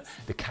know that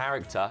the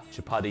character,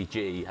 Chapati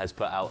G, has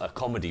put out a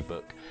comedy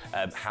book,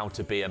 How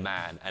to Be a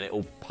Man, and it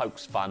all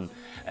pokes fun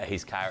at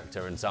his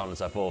character and so on and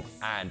so forth.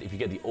 And if you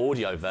get the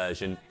audio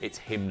version, it's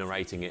him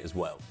narrating it as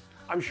well.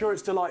 I'm sure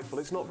it's delightful.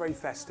 It's not very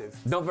festive.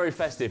 Not very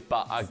festive,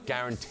 but I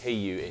guarantee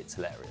you it's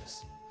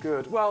hilarious.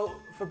 Good. Well,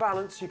 for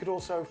balance, you could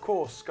also, of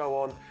course, go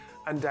on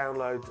and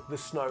download The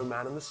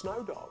Snowman and the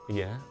Snow Dog.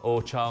 Yeah,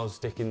 or Charles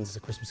Dickens' A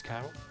Christmas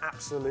Carol.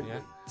 Absolutely.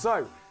 Yeah.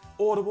 So,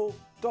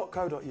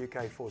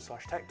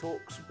 audible.co.uk/Tech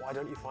Talks. Why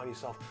don't you find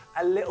yourself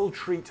a little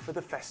treat for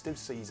the festive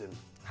season?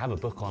 have a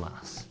book on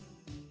us.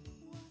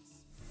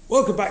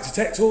 Welcome back to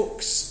Tech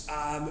Talks.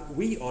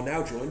 We are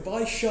now joined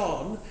by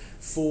Sean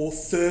for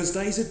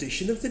Thursday's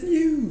edition of the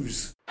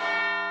news.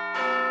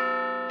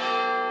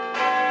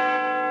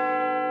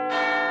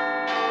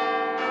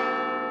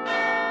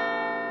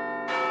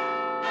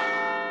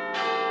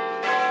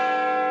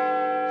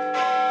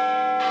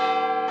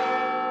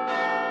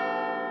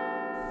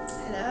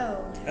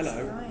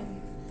 Hello.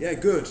 Yeah,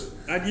 good.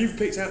 And you've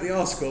picked out the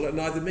article, and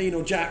neither me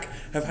nor Jack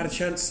have had a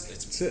chance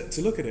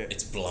to look at it.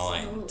 It's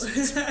blind.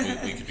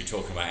 We could be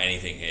talking about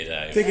anything here,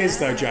 Dave. Thing is,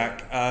 though,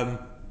 Jack,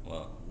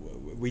 Well,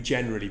 we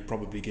generally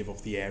probably give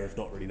off the air of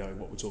not really knowing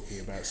what we're talking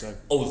about. So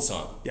all the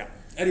time. yeah.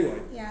 Anyway,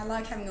 Yeah, I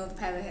like having all the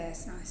power here,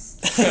 it's nice.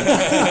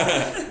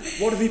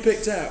 what have you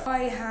picked out?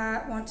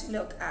 I want to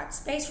look at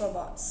space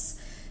robots.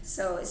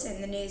 So it's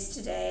in the news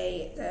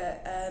today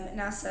that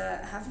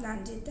NASA have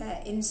landed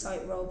their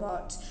InSight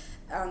robot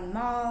on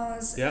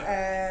Mars, Yeah.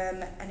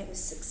 and it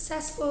was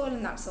successful,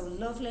 and that's all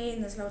lovely,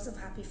 and there's loads of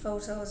happy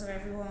photos of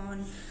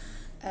everyone.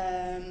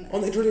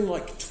 Aren't they drilling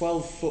like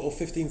 12 foot or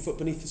 15 foot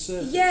beneath the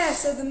surface? Yeah,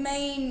 so the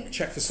main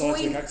Check for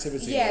seismic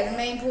activity. Yeah, the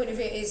main point of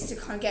it is to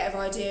kind of get an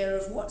idea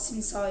of what's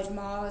inside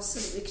Mars, so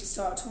that we can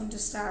start to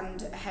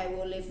understand how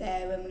we'll live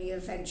there when we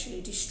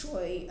eventually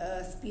destroy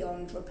Earth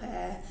beyond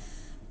repair.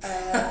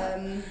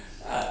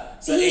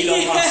 So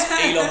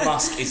Elon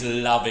Musk is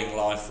loving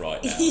life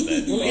right now.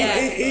 Then. Well,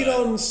 Yeah.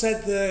 Elon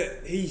said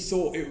that he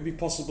thought it would be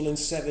possible in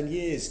 7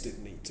 years,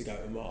 didn't he, to go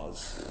to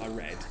Mars? I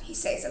read. He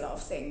says a lot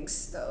of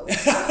things, though.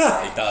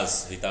 He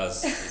does.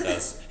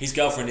 His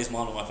girlfriend is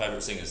one of my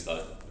favourite singers,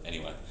 though.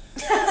 Anyway,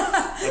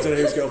 I don't know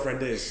who his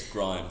girlfriend is.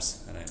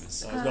 Grimes, her name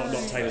is. Not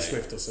Taylor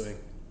Swift or something.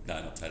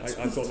 No, not Taylor I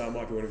Swift. thought that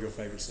might be one of your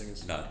favourite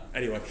singers. No.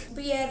 Anyway,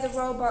 But yeah, the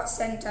robot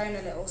sent down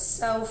a little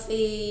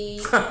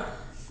selfie,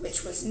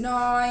 which was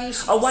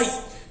nice. Oh wait,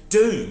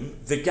 Doom,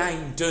 the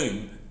game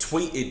Doom,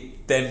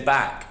 tweeted them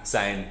back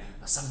saying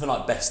something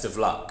like "best of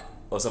luck"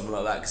 or something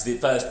like that, because the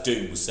first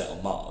Doom was set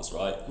on Mars,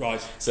 right?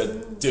 Right. So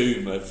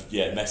Doom have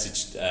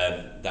messaged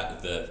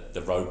that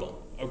the robot.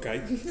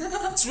 okay.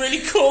 It's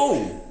really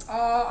cool.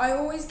 I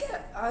always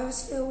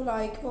feel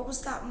like what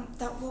was that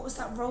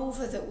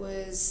rover that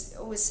was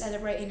always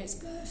celebrating its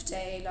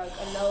birthday, like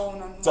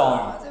alone on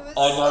Mars? It was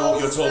I know so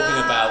what you're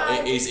talking about.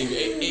 sad.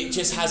 It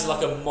just has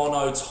like a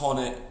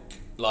monotonic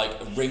like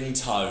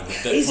ringtone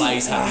that Is it?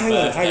 plays Happy Hang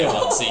on, Birthday hang on.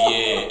 once a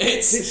year.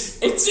 It's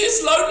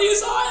as lonely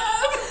as I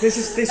am.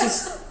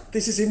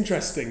 This is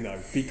interesting though,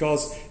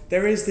 because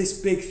there is this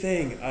big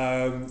thing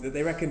that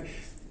they reckon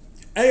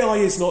AI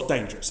is not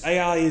dangerous.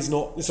 AI is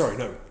not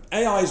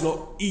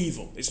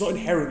evil. It's not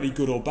inherently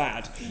good or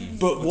bad.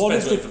 But Well, one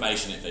of depends what the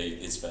information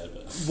it is fed.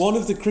 But one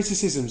of the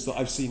criticisms that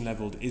I've seen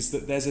levelled is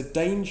that there's a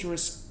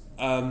dangerous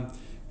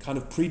kind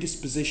of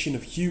predisposition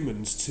of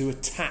humans to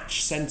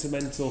attach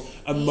sentimental,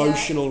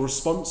 emotional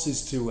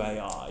responses to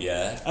AI.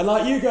 Yeah. And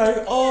like you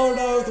go, oh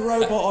no, the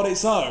robot on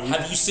its own.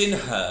 have you seen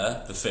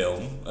Her, the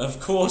film? Of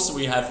course,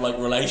 we have like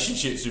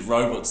relationships with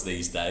robots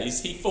these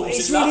days. He falls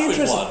It's in love really with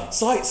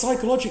interesting. one.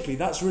 Psychologically,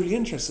 that's really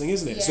interesting,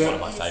 isn't it? Yeah. So One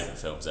of my favourite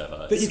films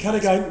ever. that you kind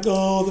of go,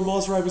 oh, the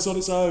Mars rover's on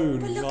its own.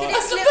 But look Like-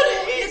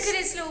 at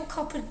its little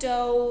copper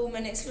dome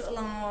and its little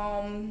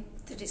arm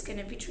that it's going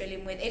to be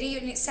drilling with.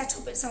 It set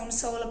up its own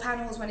solar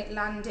panels when it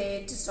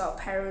landed to start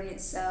powering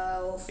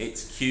itself.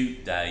 It's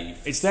cute, Dave.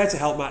 It's there to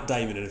help Matt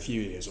Damon in a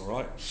few years, all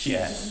right?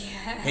 Yeah.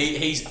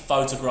 He's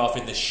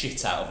photographing the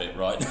shit out of it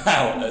right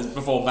now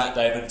before Matt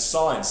Damon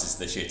sciences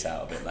the shit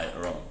out of it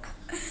later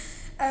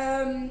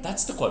on.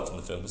 That's the quote from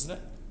the film, isn't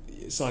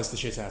it? Science the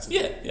shit out of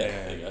Yeah, it.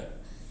 there you go.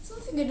 So I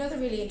think another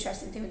really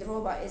interesting thing with the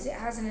robot is it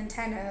has an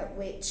antenna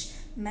which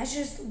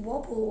measures the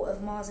wobble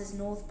of Mars's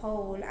north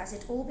pole as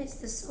it orbits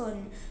the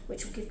sun,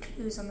 which will give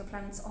clues on the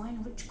planet's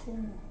iron-rich core.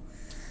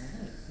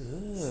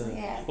 So,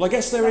 yeah, Well, I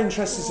guess they're quite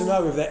interested to cool.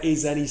 know if there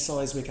is any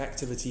seismic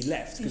activity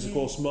left, because of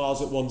course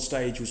Mars at one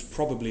stage was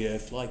probably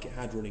Earth, like it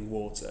had running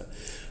water,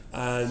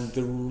 and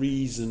the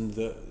reason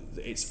that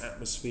its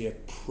atmosphere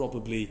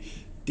probably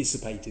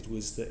dissipated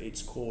was that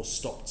its core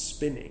stopped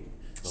spinning.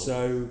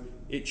 So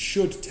it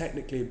should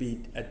technically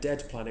be a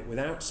dead planet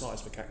without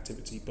seismic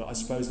activity, but I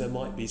suppose there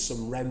might be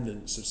some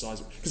remnants of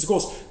seismic, because of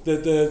course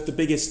the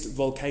biggest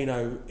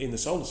volcano in the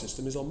solar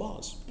system is on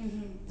Mars.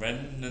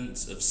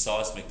 Remnants of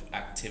Seismic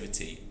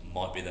Activity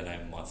might be the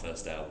name of my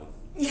first album.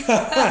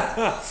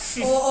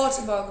 Or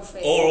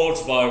autobiography. Or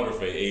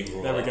autobiography,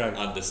 either There we or. go.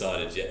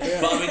 Undecided yet.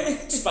 But I mean,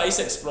 space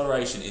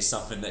exploration is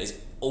something that is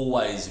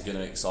always going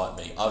to excite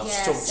me. I've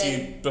Yeah, talked to you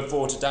same.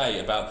 before today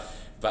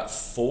about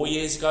 4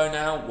 years ago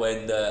now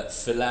when the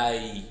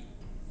Philae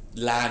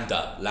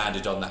lander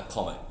landed on that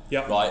comet.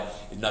 Yep. Right?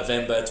 In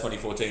November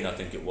 2014, I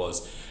think it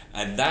was.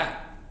 And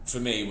that, for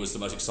me, was the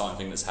most exciting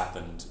thing that's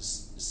happened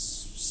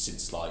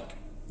since, like,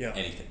 Yeah.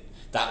 anything.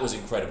 That was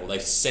incredible. They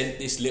sent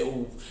this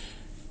little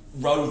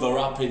rover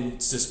up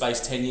into space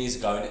 10 years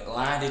ago and it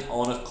landed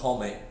on a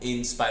comet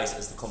in space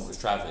as the comet was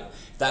travelling.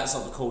 If that's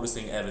not the coolest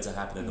thing ever to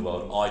happen in the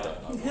world, I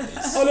don't know what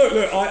is. Oh,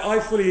 look, I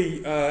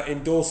fully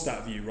endorse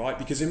that view, right?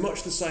 Because in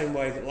much the same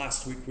way that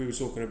last week we were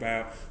talking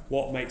about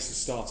what makes a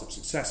startup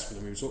successful,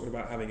 and we were talking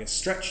about having a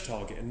stretch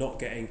target and not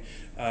getting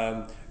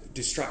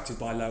distracted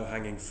by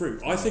low-hanging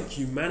fruit. I think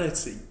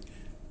humanity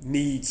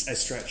needs a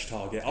stretch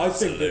target. I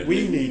think that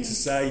we need to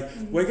say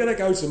we're going to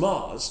go to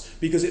Mars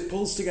because it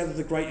pulls together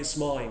the greatest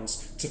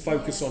minds to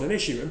focus on an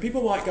issue. And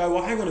people might go,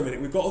 well, hang on a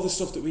minute, we've got other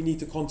stuff that we need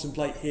to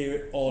contemplate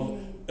here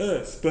on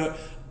Earth. But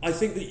I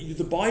think that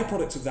the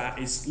byproduct of that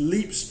is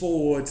leaps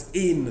forward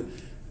in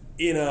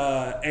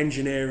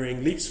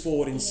engineering, leaps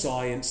forward in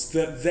science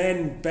that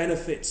then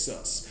benefits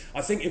us.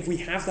 I think if we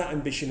have that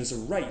ambition as a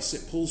race,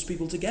 it pulls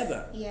people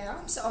together. Yeah,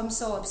 I'm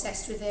so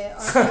obsessed with it.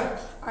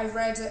 I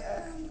read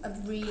a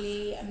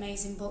really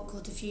amazing book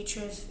called The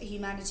Future of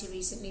Humanity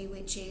recently,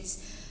 which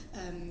is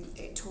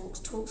it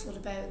talks all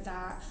about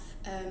that,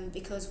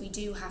 because we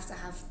do have to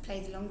play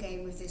the long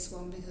game with this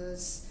one,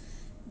 because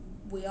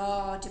we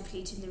are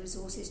depleting the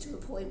resources to a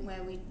point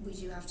where we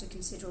do have to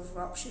consider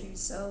other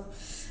options. So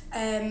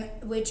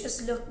we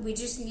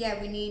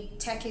need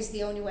tech is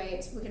the only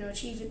way we're going to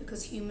achieve it,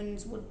 because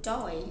humans would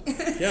die.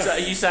 Yeah. So are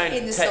you saying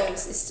in the solar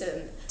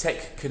system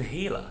tech can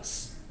heal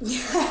us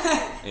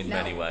in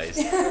many ways?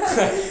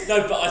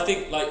 No, but I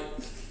think like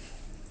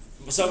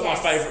some of my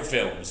favourite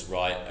films,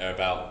 right, are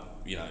about,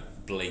 you know,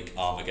 bleak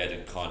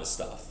Armageddon kind of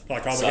stuff.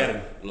 Like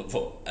Armageddon. So,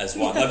 look, as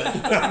one.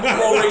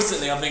 More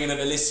recently, I'm thinking of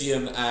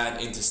Elysium and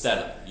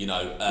Interstellar. You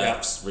know,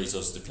 Earth's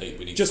resources deplete.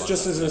 We need just to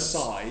as an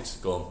aside,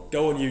 go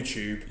on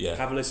YouTube,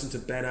 have a listen to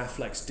Ben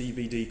Affleck's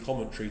DVD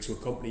commentary to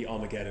accompany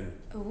Armageddon.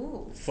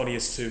 Ooh.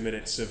 Funniest 2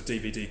 minutes of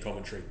DVD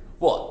commentary.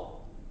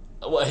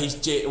 What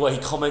he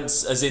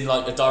comments as in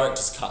like a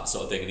director's cut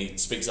sort of thing, and he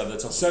speaks over the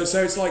top. So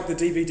it's like the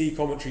DVD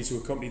commentary to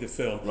accompany the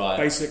film. Right.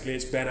 Basically,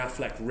 it's Ben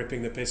Affleck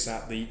ripping the piss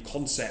out the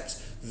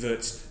concept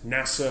that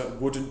NASA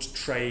wouldn't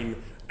train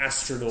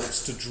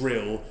astronauts to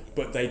drill,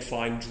 but they'd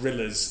find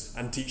drillers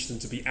and teach them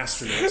to be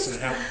astronauts,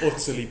 and how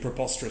utterly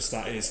preposterous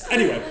that is.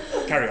 Anyway,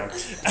 carry on.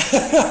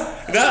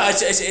 No,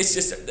 it's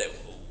just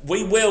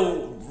we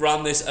will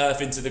run this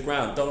Earth into the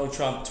ground. Donald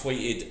Trump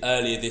tweeted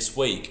earlier this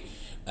week.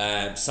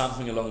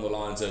 Something along the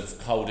lines of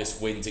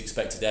coldest winds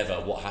expected ever.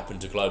 What happened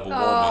to global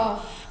warming?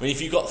 I mean,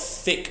 if you've got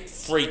thick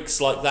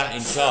freaks like that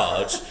in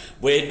charge,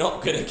 we're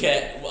not going to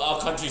get. Our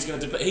country's going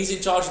to. He's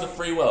in charge of the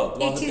free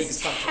world. It is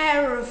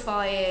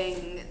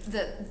terrifying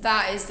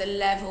that is the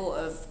level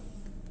of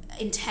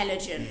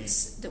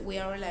intelligence that we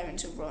are allowing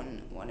to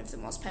run one of the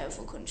most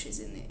powerful countries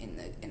in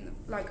the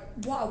like,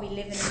 what are we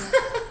living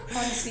in?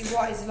 Honestly,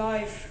 what is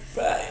life?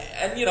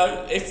 And you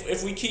know,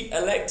 if we keep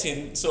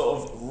electing sort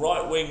of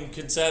right-wing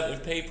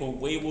conservative people,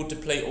 we will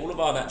deplete all of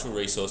our natural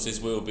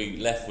resources. We will be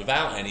left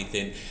without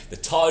anything. The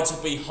tides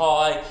will be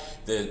high,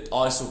 the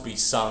ice will be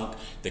sunk,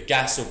 the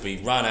gas will be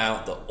run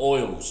out, the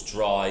oil's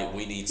dry.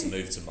 We need to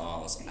move to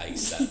Mars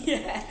ASAP.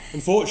 Yeah.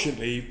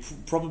 Unfortunately,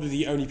 probably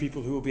the only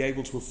people who will be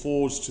able to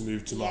afford to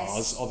move to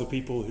Mars are the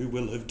people who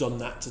will have done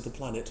that to the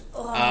planet.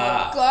 Oh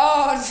my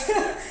God!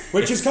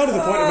 Which is kind of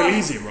the point of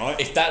Elysium, right?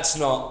 If that's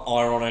not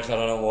ironic, I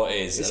don't know what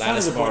is. It's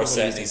Alanis kind of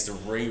Morissette needs to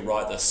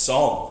rewrite the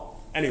song.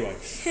 Anyway,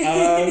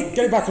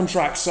 getting back on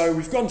track. So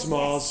we've gone to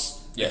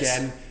Mars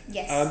again.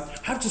 Yes.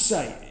 I have to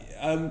say,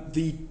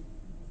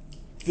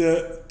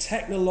 the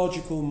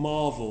technological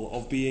marvel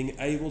of being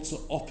able to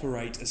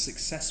operate a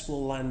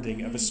successful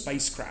landing of a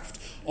spacecraft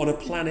on a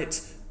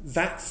planet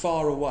that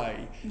far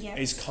away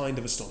is kind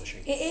of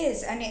astonishing. It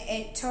is, and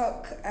it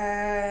took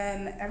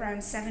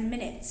around 7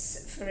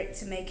 minutes for it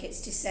to make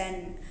its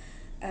descent,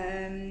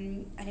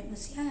 and it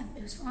was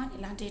fine.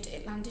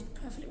 It landed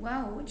perfectly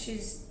well,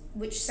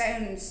 which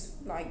sounds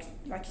like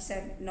you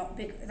said, not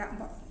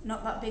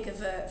that big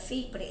of a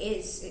feat, but it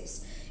is.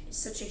 It's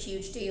such a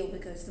huge deal,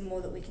 because the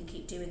more that we can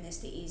keep doing this,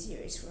 the easier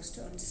it is for us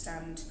to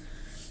understand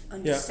the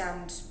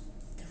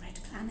red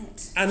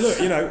planet. And look,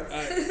 you know,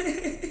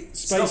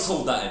 It's space. not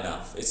called that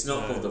enough. It's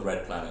not called the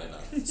red planet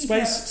enough.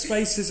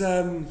 Space is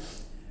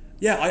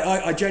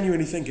I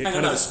genuinely think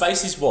it.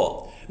 Space is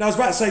what? Now I was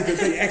about to say that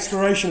the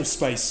exploration of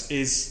space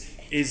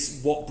is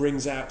what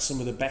brings out some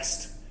of the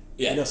best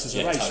in us as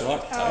a race, totally,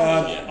 right?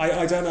 Totally,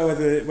 I don't know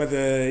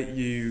whether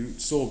you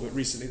saw, but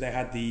recently they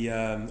had the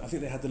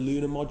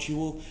lunar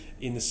module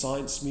in the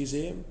Science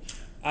Museum,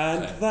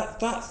 and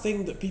that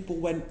thing that people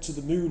went to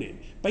the moon in,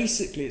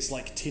 basically it's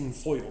like tin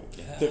foil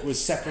that was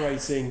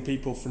separating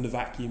people from the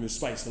vacuum of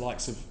space, the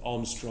likes of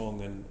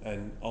Armstrong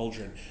and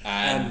Aldrin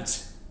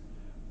and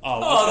no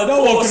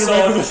one can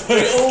remember the first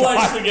We always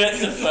guy. forget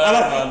the third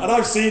one. And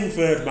I've seen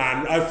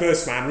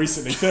First Man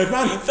recently. Third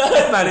Man?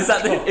 Third Man, is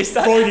that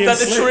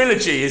the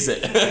trilogy, is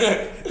it?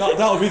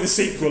 That'll be the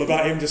sequel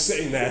about him just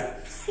sitting there.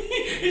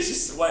 He's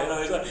just waiting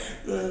on his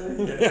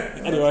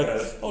Anyway,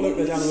 look,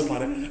 they're down on the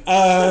planet.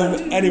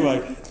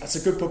 Anyway, that's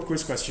a good pub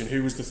quiz question.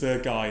 Who was the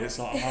third guy? It's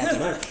like, I don't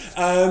know.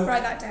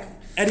 Write that down.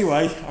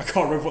 Anyway, I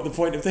can't remember what the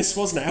point of this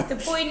was now. The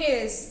point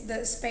is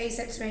that space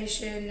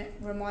exploration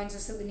reminds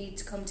us that we need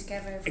to come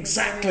together. If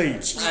Exactly. We're going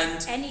to achieve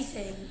And-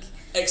 anything.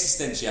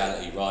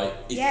 Existentiality, right?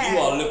 If Yeah. you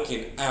are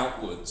looking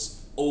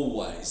outwards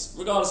always,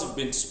 regardless of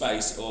being to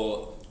space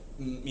or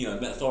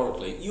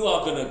metaphorically, you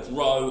are going to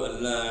grow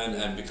and learn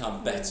and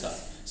become better.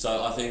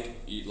 So I think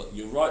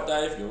you're right,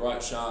 Dave. You're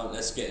right, Sean.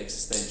 Let's get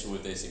existential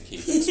with this and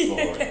keep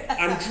exploring.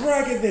 And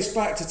dragging this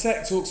back to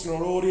Tech Talks and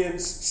our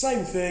audience,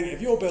 same thing.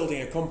 If you're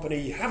building a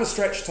company, have a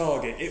stretch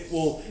target. It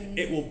will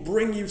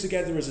bring you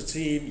together as a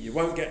team. You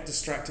won't get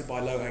distracted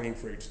by low-hanging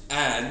fruit.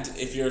 And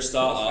if you're a My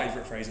startup,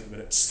 favourite phrase at the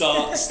minute.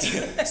 start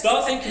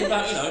thinking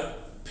about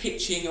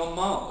pitching on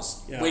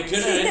Mars. Yeah. We're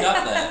going to end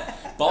up there.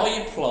 Buy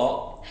your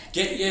plot,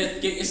 get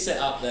your set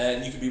up there,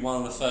 and you could be one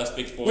of the first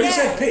big boys. When you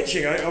said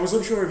pitching, I was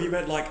unsure if you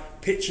meant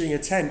like pitching a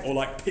tent or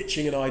like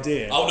pitching an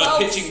idea. Oh no,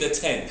 pitching the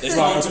tent. There's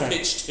Right, no one to okay.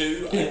 pitch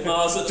to at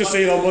Mars at the Just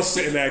moment. Elon Musk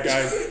sitting there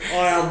going,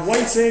 I am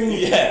waiting,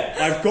 Yeah.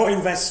 I've got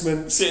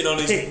investment. Sitting on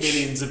his pitch.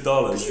 millions of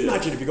dollars. Can you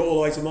imagine if you got all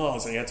the way to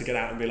Mars and you had to get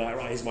out and be like,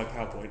 right, here's my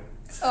PowerPoint.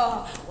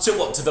 Oh, To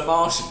what? To the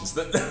Martians?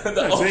 To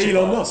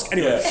Elon Musk.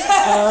 Anyway.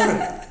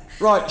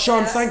 Right,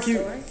 Sean, thank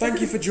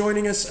you for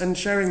joining us and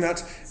sharing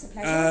that it's a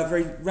pleasure.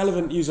 very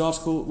relevant news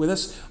article with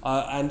us,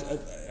 and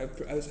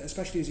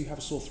especially as you have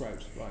a sore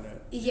throat right now.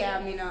 yeah,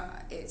 I mean,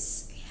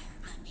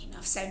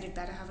 I've sounded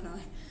better, haven't I?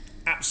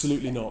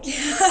 Absolutely not.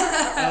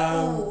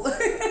 Oh.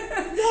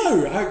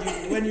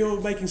 No, when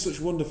you're making such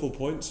wonderful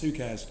points, who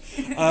cares?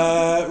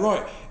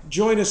 Right,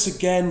 join us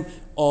again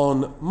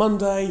on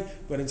Monday,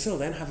 but until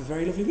then, have a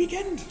very lovely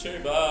weekend.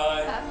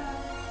 Bye.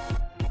 Bye.